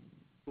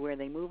where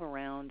they move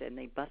around and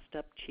they bust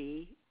up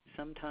chi.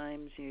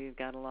 Sometimes you've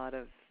got a lot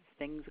of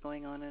things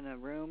going on in a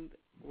room.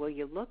 Well,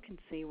 you look and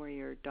see where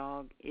your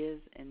dog is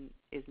and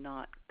is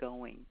not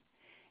going.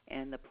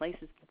 And the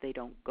places that they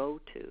don't go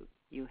to,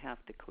 you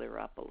have to clear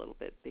up a little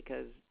bit,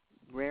 because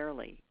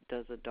rarely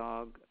does a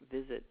dog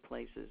visit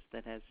places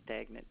that has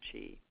stagnant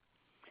chi.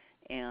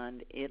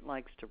 And it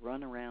likes to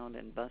run around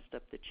and bust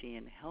up the chi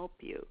and help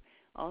you,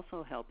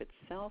 also help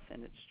itself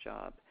in its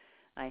job.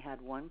 I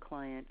had one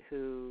client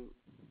who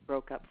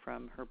broke up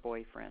from her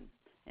boyfriend,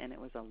 and it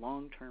was a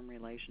long-term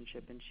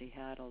relationship, and she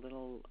had a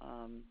little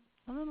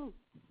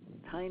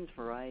Heinz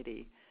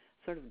variety,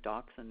 sort of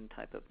dachshund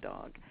type of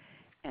dog.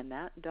 And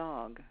that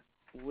dog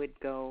would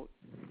go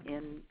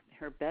in,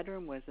 her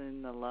bedroom was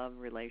in the love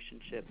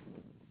relationship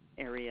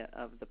area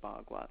of the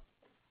Bagua.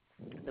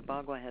 The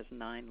Bagua has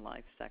 9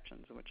 life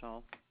sections, which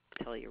I'll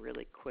tell you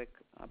really quick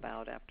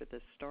about after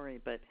this story.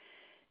 But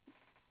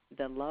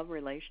the love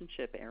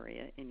relationship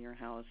area in your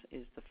house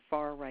is the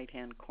far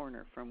right-hand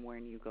corner from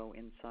when you go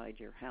inside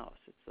your house.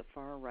 It's the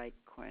far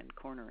right-hand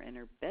corner, and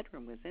her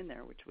bedroom was in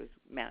there, which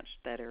matched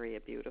that area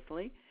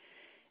beautifully.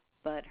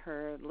 But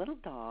her little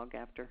dog,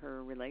 after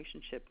her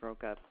relationship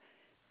broke up,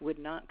 would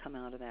not come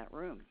out of that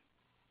room.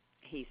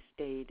 He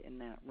stayed in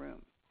that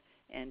room.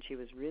 And she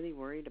was really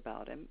worried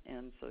about him,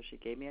 and so she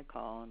gave me a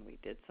call, and we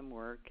did some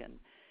work,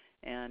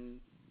 and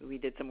we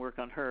did some work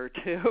on her,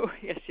 too.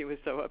 Yes, she was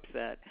so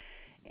upset.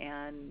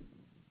 And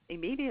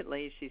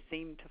immediately she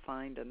seemed to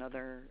find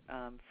another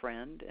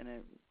friend, and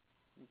it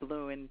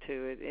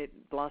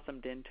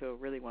blossomed into a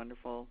really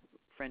wonderful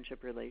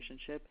friendship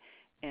relationship.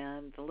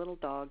 And the little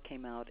dog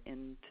came out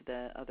into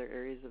the other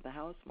areas of the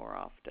house more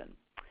often.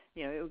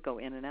 You know, it would go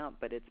in and out,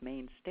 but its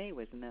mainstay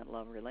was in that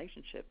love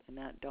relationship. And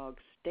that dog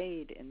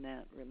stayed in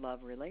that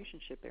love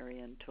relationship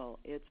area until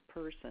its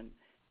person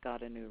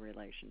got a new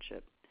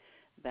relationship.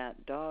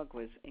 That dog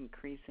was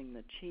increasing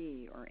the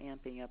chi, or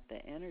amping up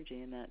the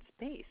energy in that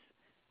space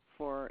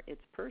for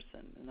its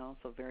person, and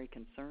also very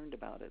concerned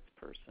about its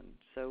person.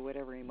 So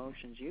whatever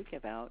emotions you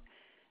give out,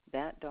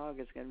 that dog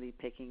is going to be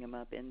picking them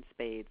up in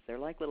spades. They're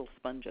like little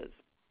sponges.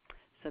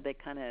 So they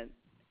kind of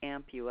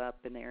amp you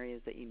up in the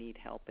areas that you need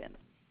help in.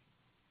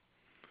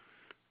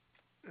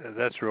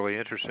 That's really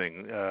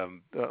interesting.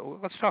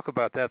 Let's talk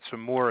about that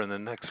some more in the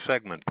next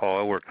segment,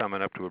 Paula. We're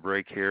coming up to a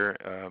break here.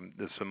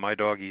 This is the My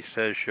Doggie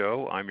Says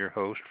show. I'm your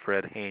host,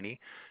 Fred Haney,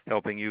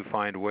 helping you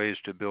find ways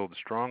to build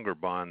stronger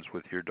bonds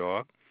with your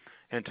dog.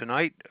 And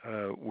tonight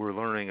we're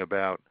learning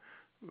about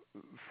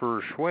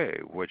Shui,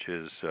 which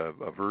is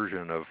a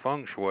version of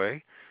Feng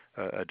Shui,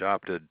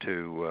 adopted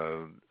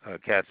to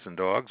cats and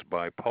dogs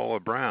by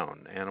Paula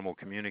Brown, animal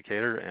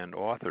communicator and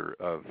author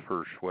of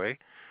Shui.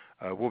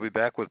 We'll be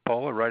back with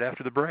Paula right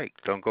after the break.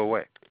 Don't go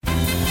away.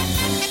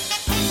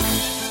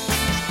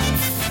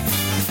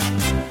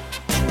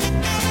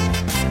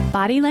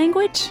 Body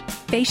language?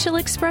 Facial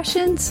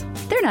expressions?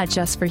 They're not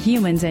just for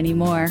humans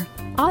anymore.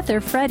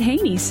 Author Fred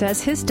Haney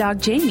says his dog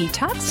Jamie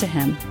talks to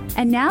him.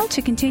 And now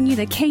to continue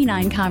the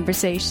canine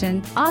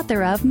conversation,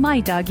 author of My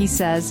Doggie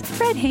Says,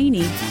 Fred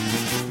Haney.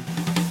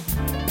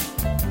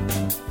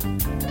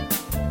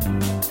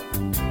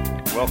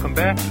 Welcome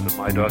back to the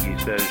My Doggie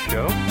Says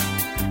show.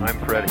 I'm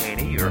Fred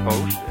Haney, your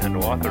host and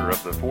author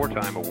of the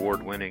 4-time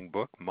award-winning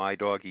book, My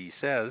Doggie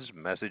Says,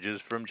 Messages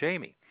from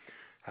Jamie,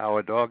 How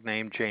a Dog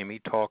Named Jamie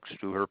Talks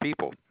to Her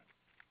People.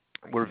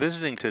 We're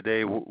visiting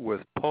today with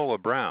Paula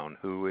Brown,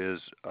 who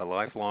is a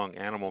lifelong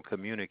animal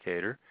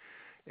communicator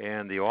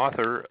and the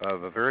author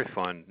of a very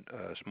fun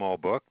small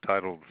book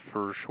titled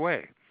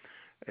Shui.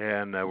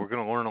 And we're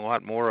going to learn a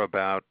lot more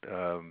about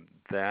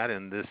that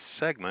in this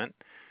segment.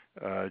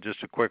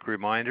 Just a quick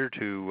reminder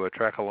to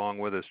track along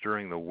with us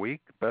during the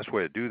week. The best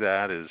way to do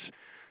that is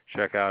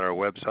check out our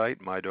website,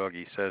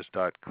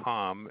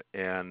 mydoggysays.com,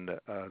 and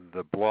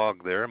the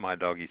blog there,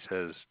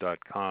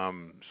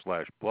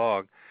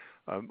 mydoggysays.com/blog.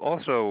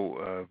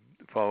 Also,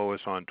 follow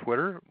us on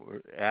Twitter,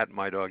 at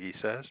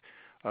mydoggysays,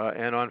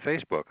 and on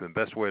Facebook. The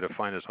best way to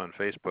find us on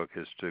Facebook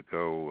is to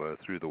go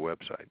through the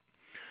website.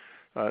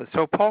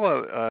 So,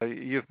 Paula,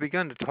 you've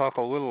begun to talk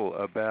a little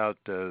about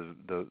the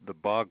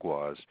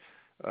Baguas.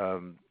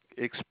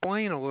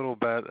 Explain a little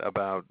bit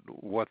about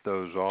what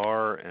those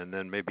are, and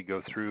then maybe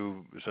go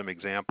through some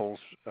examples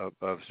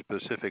of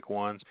specific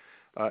ones,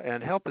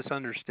 and help us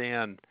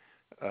understand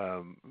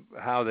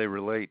how they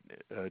relate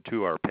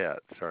to our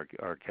pets,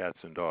 our cats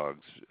and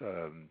dogs.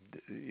 Are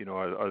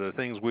there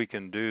things we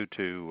can do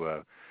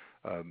to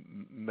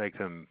make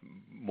them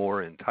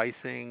more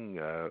enticing?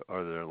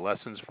 Are there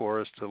lessons for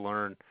us to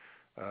learn?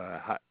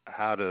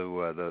 How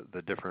do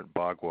the different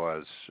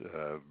Baguas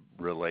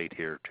relate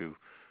here to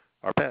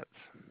our pets?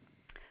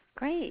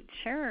 Great,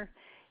 sure.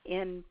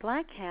 In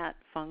Black Hat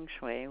Feng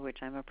Shui, which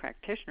I'm a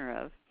practitioner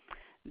of,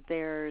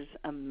 there's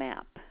a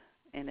map,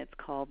 and it's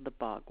called the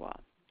Bagua.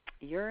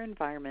 Your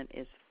environment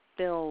is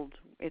filled,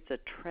 it's a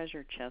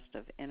treasure chest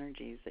of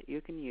energies that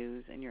you can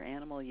use and your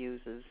animal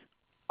uses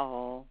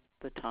all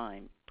the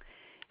time.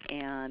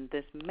 And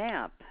this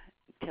map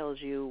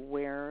tells you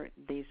where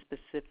these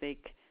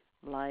specific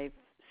life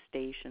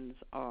stations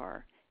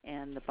are.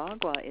 And the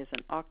Bagua is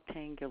an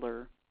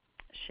octangular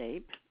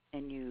shape,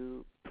 and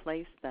you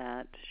place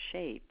that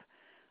shape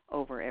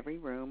over every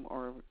room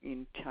or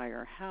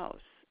entire house.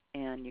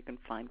 And you can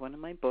find one in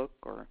my book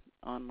or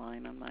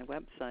online on my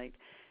website.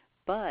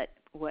 But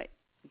what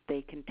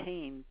they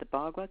contain, the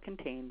Bagua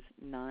contains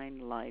 9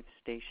 life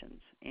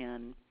stations,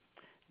 and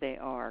they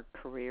are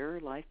career,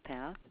 life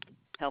path,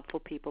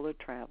 helpful people or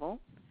travel,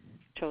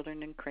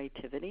 children and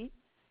creativity,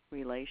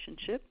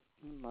 relationship,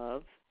 and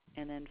love,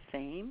 and then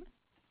fame,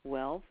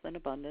 wealth and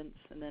abundance,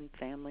 and then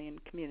family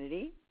and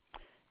community,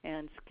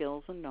 and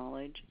skills and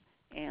knowledge,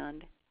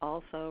 and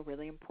also a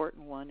really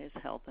important one is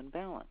health and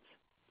balance.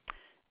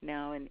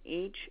 Now, in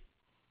each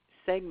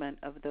segment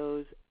of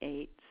those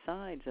 8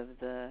 sides of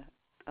the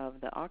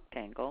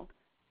octangle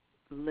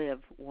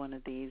live one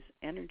of these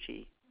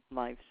energy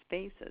life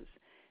spaces.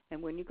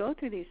 And when you go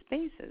through these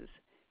spaces,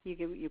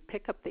 you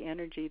pick up the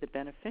energy, the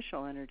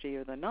beneficial energy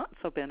or the not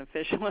so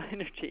beneficial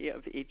energy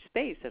of each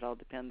space. It all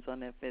depends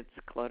on if it's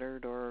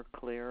cluttered or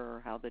clear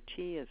or how the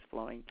chi is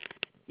flowing.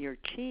 Your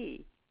chi,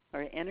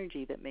 or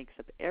energy that makes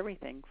up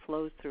everything,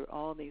 flows through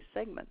all these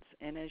segments.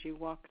 And as you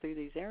walk through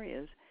these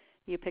areas,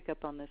 you pick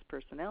up on this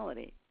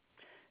personality.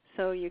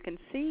 So you can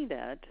see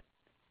that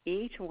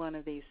each one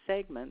of these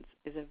segments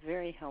is a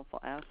very helpful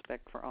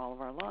aspect for all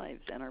of our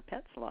lives and our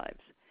pets'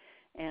 lives.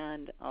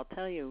 And I'll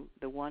tell you,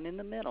 the one in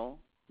the middle,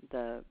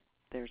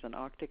 there's an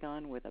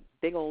octagon with a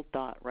big old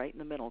dot right in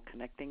the middle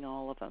connecting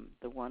all of them.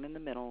 The one in the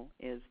middle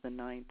is the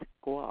 9th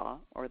gua,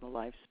 or the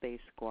life space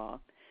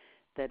gua,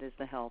 that is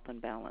the health and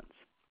balance.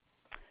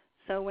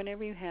 So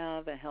whenever you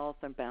have a health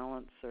and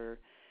balance or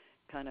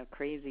kind of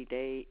crazy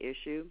day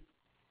issue,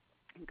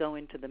 go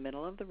into the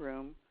middle of the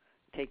room,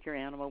 take your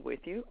animal with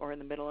you or in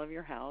the middle of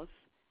your house,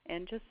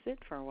 and just sit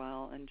for a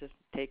while and just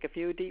take a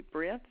few deep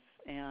breaths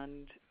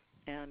and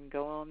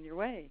go on your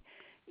way.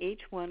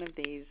 Each one of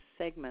these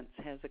segments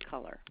has a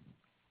color.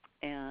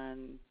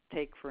 And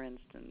take, for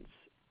instance,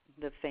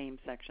 the fame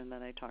section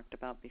that I talked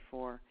about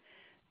before.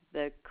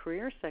 The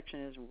career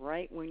section is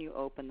right when you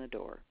open the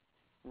door.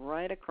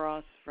 Right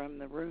across from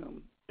the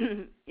room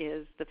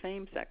is the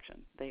fame section.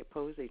 They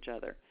oppose each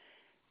other.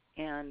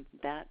 And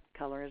that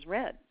color is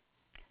red.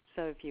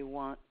 So if you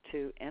want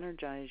to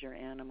energize your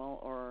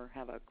animal or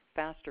have a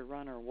faster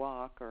run or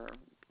walk or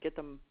get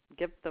them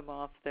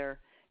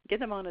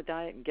on a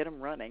diet and get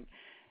them running,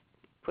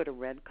 put a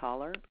red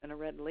collar and a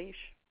red leash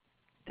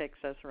to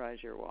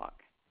accessorize your walk.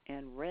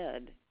 And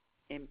red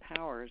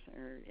empowers,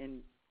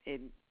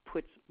 it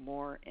puts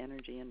more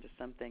energy into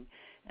something.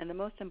 And the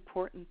most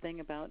important thing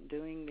about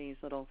doing these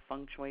little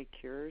feng shui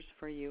cures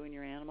for you and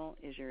your animal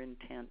is your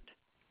intent.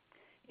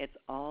 It's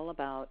all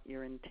about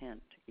your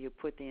intent. You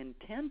put the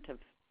intent of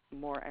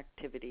more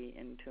activity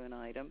into an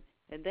item,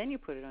 and then you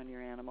put it on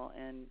your animal,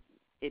 and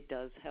it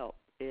does help.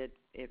 It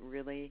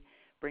really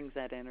brings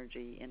that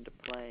energy into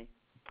play.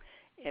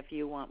 If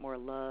you want more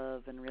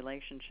love and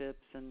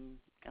relationships and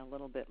a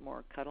little bit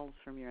more cuddles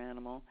from your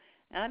animal,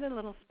 add a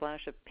little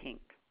splash of pink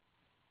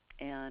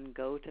and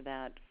go to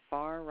that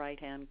far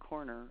right-hand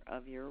corner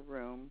of your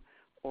room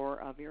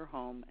or of your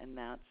home, and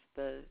that's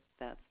the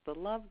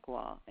love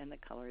gua, and the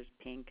color is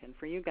pink. And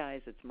for you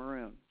guys, it's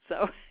maroon.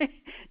 So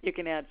you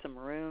can add some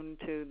maroon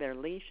to their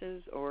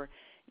leashes, or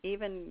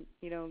even,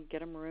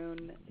 get a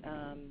maroon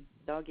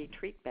doggy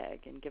treat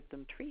bag and give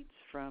them treats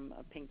from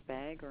a pink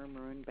bag or a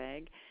maroon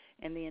bag.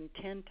 And the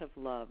intent of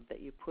love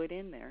that you put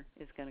in there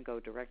is going to go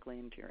directly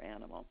into your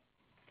animal.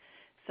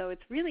 So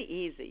it's really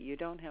easy. You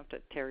don't have to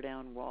tear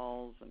down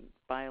walls and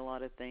buy a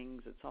lot of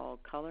things. It's all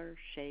color,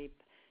 shape,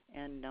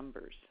 and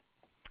numbers.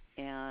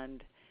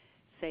 And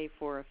say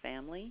for a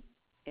family,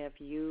 if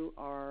you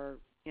are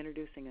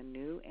introducing a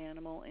new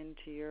animal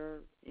into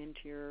your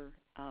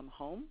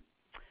home,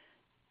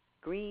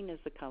 green is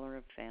the color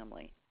of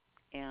family.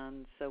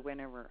 And so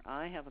whenever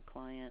I have a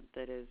client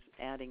that is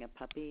adding a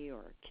puppy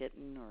or a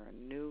kitten or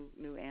a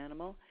new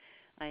animal,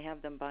 I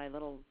have them buy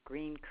little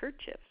green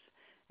kerchiefs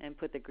and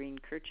put the green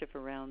kerchief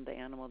around the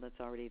animal that's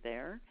already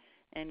there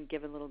and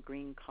give a little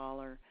green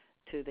collar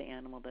to the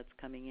animal that's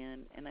coming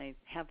in. And I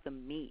have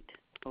them meet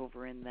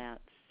over in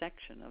that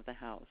section of the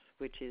house,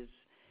 which is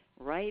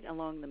right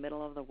along the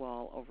middle of the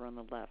wall over on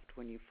the left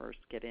when you first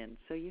get in.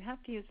 So you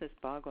have to use this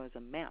Bagua as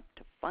a map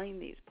to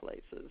find these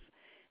places.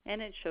 And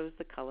it shows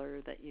the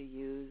color that you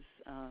use.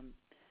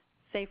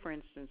 Say, for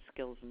instance,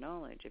 skills and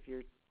knowledge. If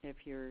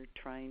you're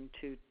trying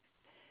to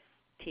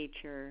teach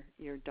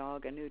your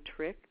dog a new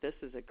trick, this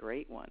is a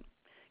great one.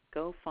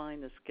 Go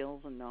find the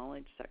skills and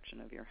knowledge section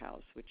of your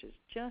house, which is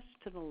just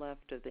to the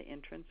left of the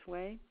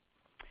entranceway,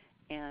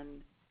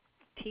 and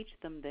teach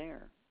them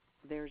there.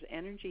 There's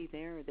energy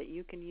there that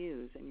you can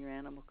use and your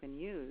animal can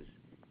use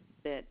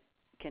that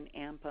can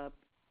amp up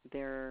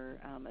their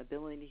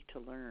ability to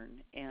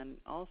learn, and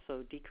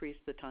also decrease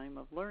the time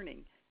of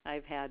learning.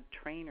 I've had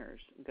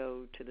trainers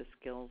go to the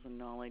skills and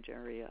knowledge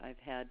area.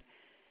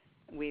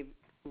 We've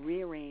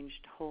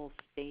rearranged whole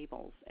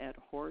stables at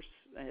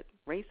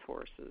race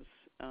horses,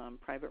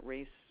 private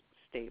race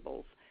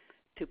stables,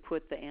 to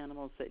put the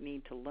animals that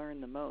need to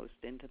learn the most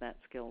into that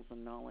skills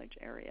and knowledge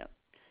area.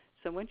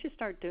 So once you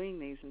start doing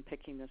these and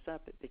picking this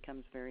up, it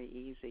becomes very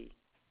easy.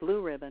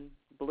 Blue ribbon.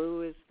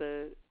 Blue is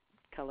the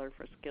color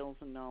for skills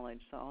and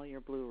knowledge, so all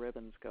your blue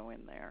ribbons go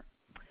in there.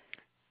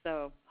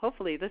 So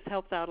hopefully this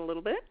helps out a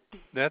little bit.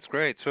 That's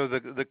great. So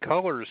the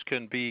colors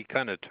can be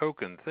kind of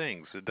token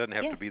things. It doesn't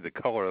have to be the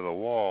color of the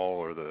wall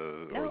or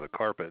the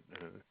carpet.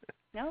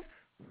 No.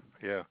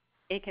 Yeah.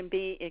 It can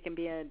be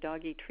a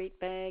doggy treat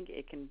bag.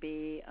 It can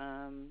be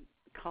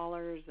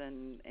collars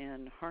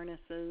and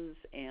harnesses,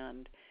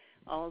 and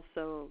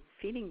also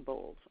feeding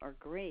bowls are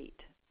great.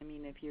 I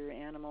mean, if your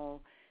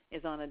animal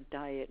is on a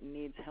diet and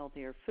needs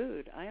healthier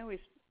food, I always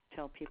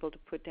tell people to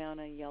put down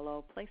a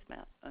yellow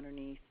placemat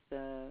underneath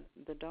the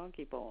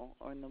doggy bowl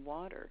or in the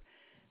water,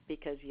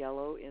 because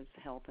yellow is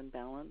health and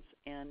balance,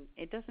 and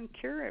it doesn't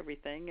cure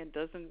everything. It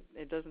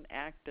doesn't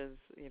act as,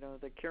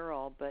 the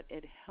cure-all, but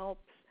it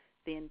helps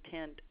the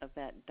intent of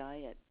that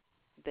diet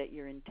that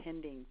you're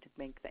intending to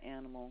make the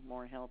animal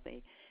more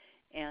healthy.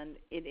 And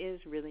it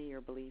is really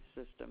your belief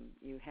system.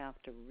 You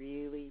have to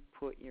really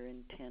put your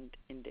intent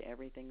into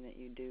everything that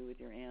you do with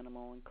your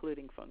animal,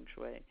 including feng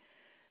shui.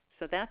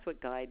 So that's what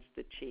guides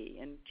the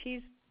qi. And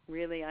qi's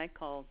really, I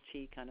call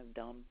qi kind of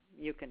dumb.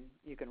 You can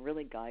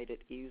really guide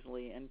it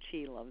easily, and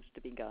qi loves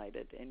to be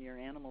guided, and your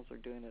animals are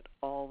doing it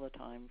all the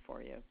time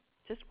for you.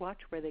 Just watch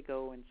where they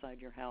go inside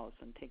your house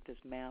and take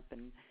this map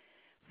and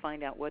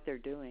find out what they're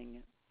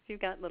doing. If you've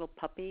got little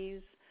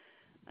puppies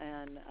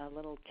and a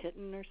little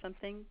kitten or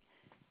something,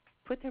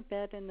 put their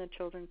bed in the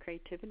children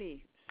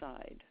creativity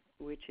side,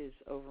 which is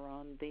over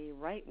on the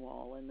right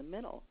wall in the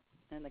middle,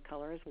 and the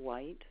color is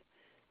white.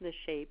 The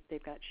shape,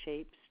 they've got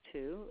shapes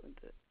too,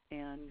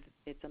 and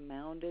it's a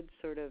mounded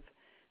sort of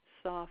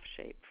soft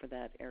shape for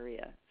that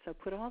area. So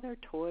put all their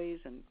toys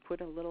and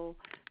put a little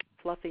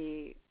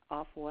fluffy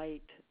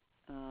off-white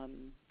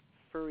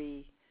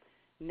furry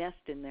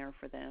nest in there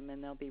for them,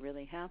 and they'll be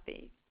really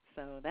happy.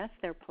 So that's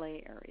their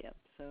play area.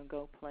 So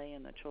go play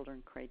in the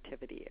children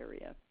creativity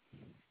area.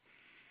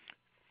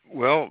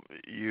 Well,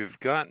 you've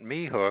got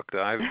me hooked.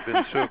 I've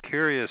been so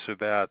curious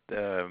about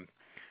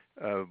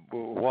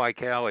why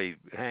Callie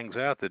hangs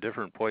out the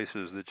different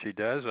places that she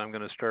does. I'm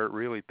going to start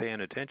really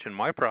paying attention.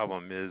 My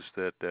problem is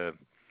that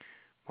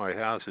my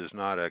house is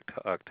not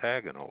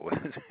octagonal.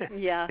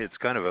 Yeah. It's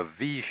kind of a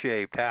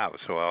V-shaped house,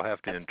 so I'll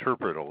have to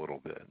interpret a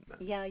little bit.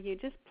 Yeah, you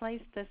just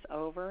place this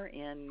over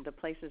in the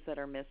places that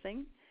are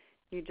missing.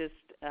 You just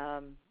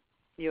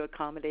you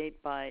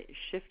accommodate by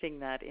shifting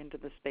that into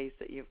the space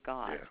that you've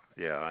got.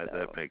 Yeah, so,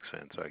 that makes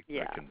sense.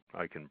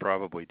 I can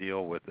probably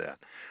deal with that.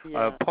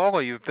 Yeah.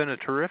 Paula, you've been a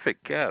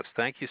terrific guest.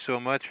 Thank you so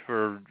much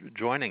for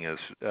joining us.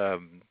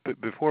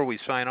 Before we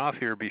sign off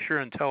here, be sure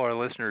and tell our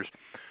listeners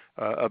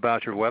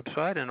about your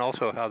website and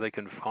also how they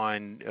can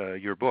find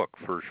your book,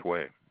 Feng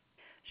Shui.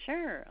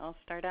 Sure. I'll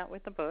start out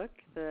with the book.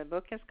 The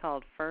book is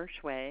called Feng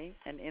Shui,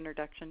 An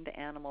Introduction to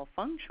Animal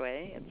Feng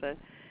Shui.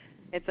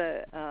 It's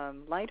a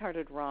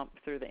lighthearted romp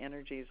through the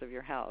energies of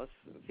your house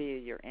via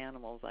your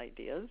animals'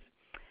 ideas.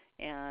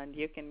 And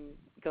you can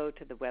go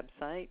to the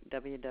website,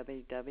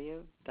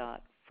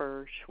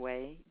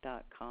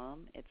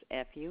 www.fershui.com. It's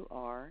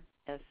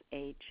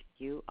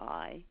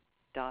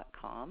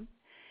FURSHUI.com.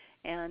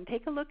 And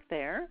take a look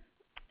there.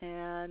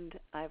 And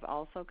I've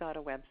also got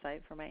a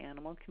website for my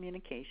animal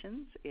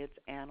communications. It's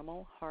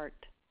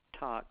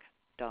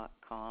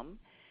animalhearttalk.com.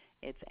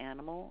 It's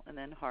animal and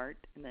then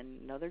heart and then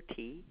another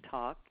T,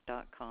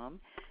 talk.com.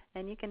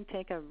 And you can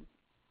take a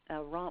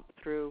romp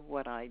through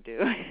what I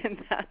do in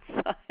that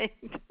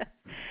site.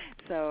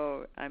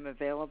 So I'm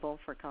available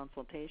for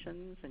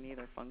consultations in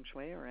either feng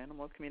shui or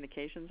animal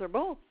communications or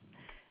both.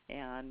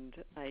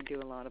 And I do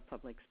a lot of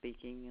public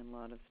speaking and a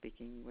lot of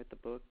speaking with the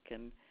book.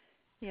 And,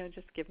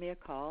 just give me a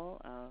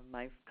call.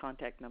 My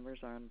contact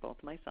numbers are on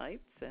both my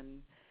sites.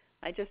 And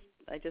I just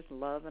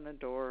love and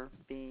adore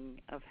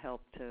being of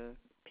help to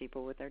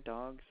people with their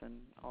dogs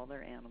and all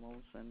their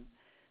animals, and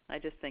I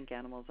just think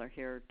animals are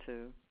here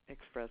to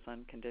express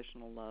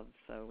unconditional love,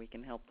 so we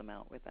can help them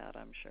out with that,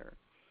 I'm sure.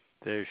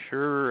 They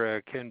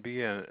sure can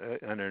be an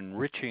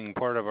enriching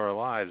part of our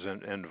lives,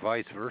 and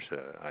vice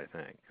versa, I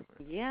think.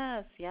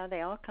 Yes,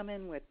 they all come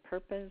in with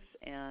purpose,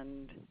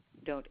 and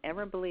don't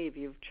ever believe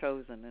you've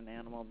chosen an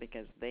animal,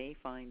 because they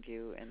find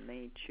you and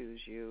they choose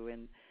you,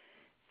 and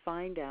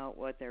find out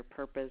what their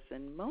purpose,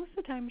 and most of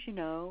the times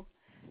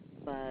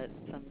but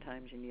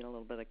sometimes you need a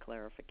little bit of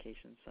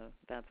clarification, so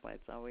that's why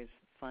it's always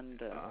fun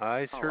to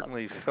I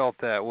certainly felt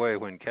that way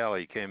when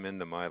Callie came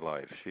into my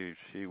life.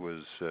 She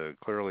was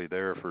clearly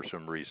there for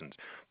some reasons.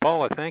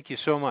 Paula, thank you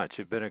so much.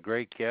 You've been a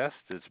great guest.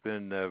 It's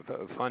been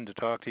fun to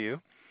talk to you.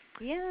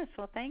 Yes,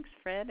 well, thanks,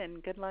 Fred,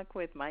 and good luck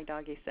with My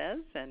Doggie Says,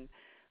 and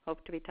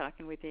hope to be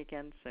talking with you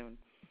again soon.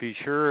 be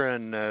sure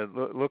and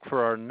look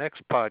for our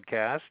next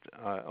podcast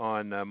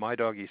on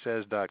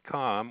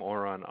mydoggysays.com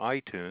or on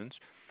iTunes.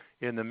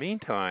 In the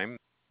meantime,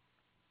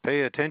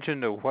 pay attention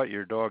to what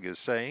your dog is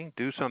saying.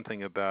 Do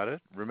something about it.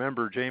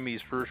 Remember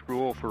Jamie's first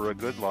rule for a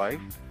good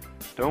life.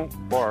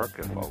 Don't bark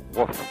if a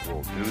woof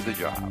will do the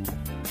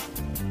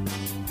job.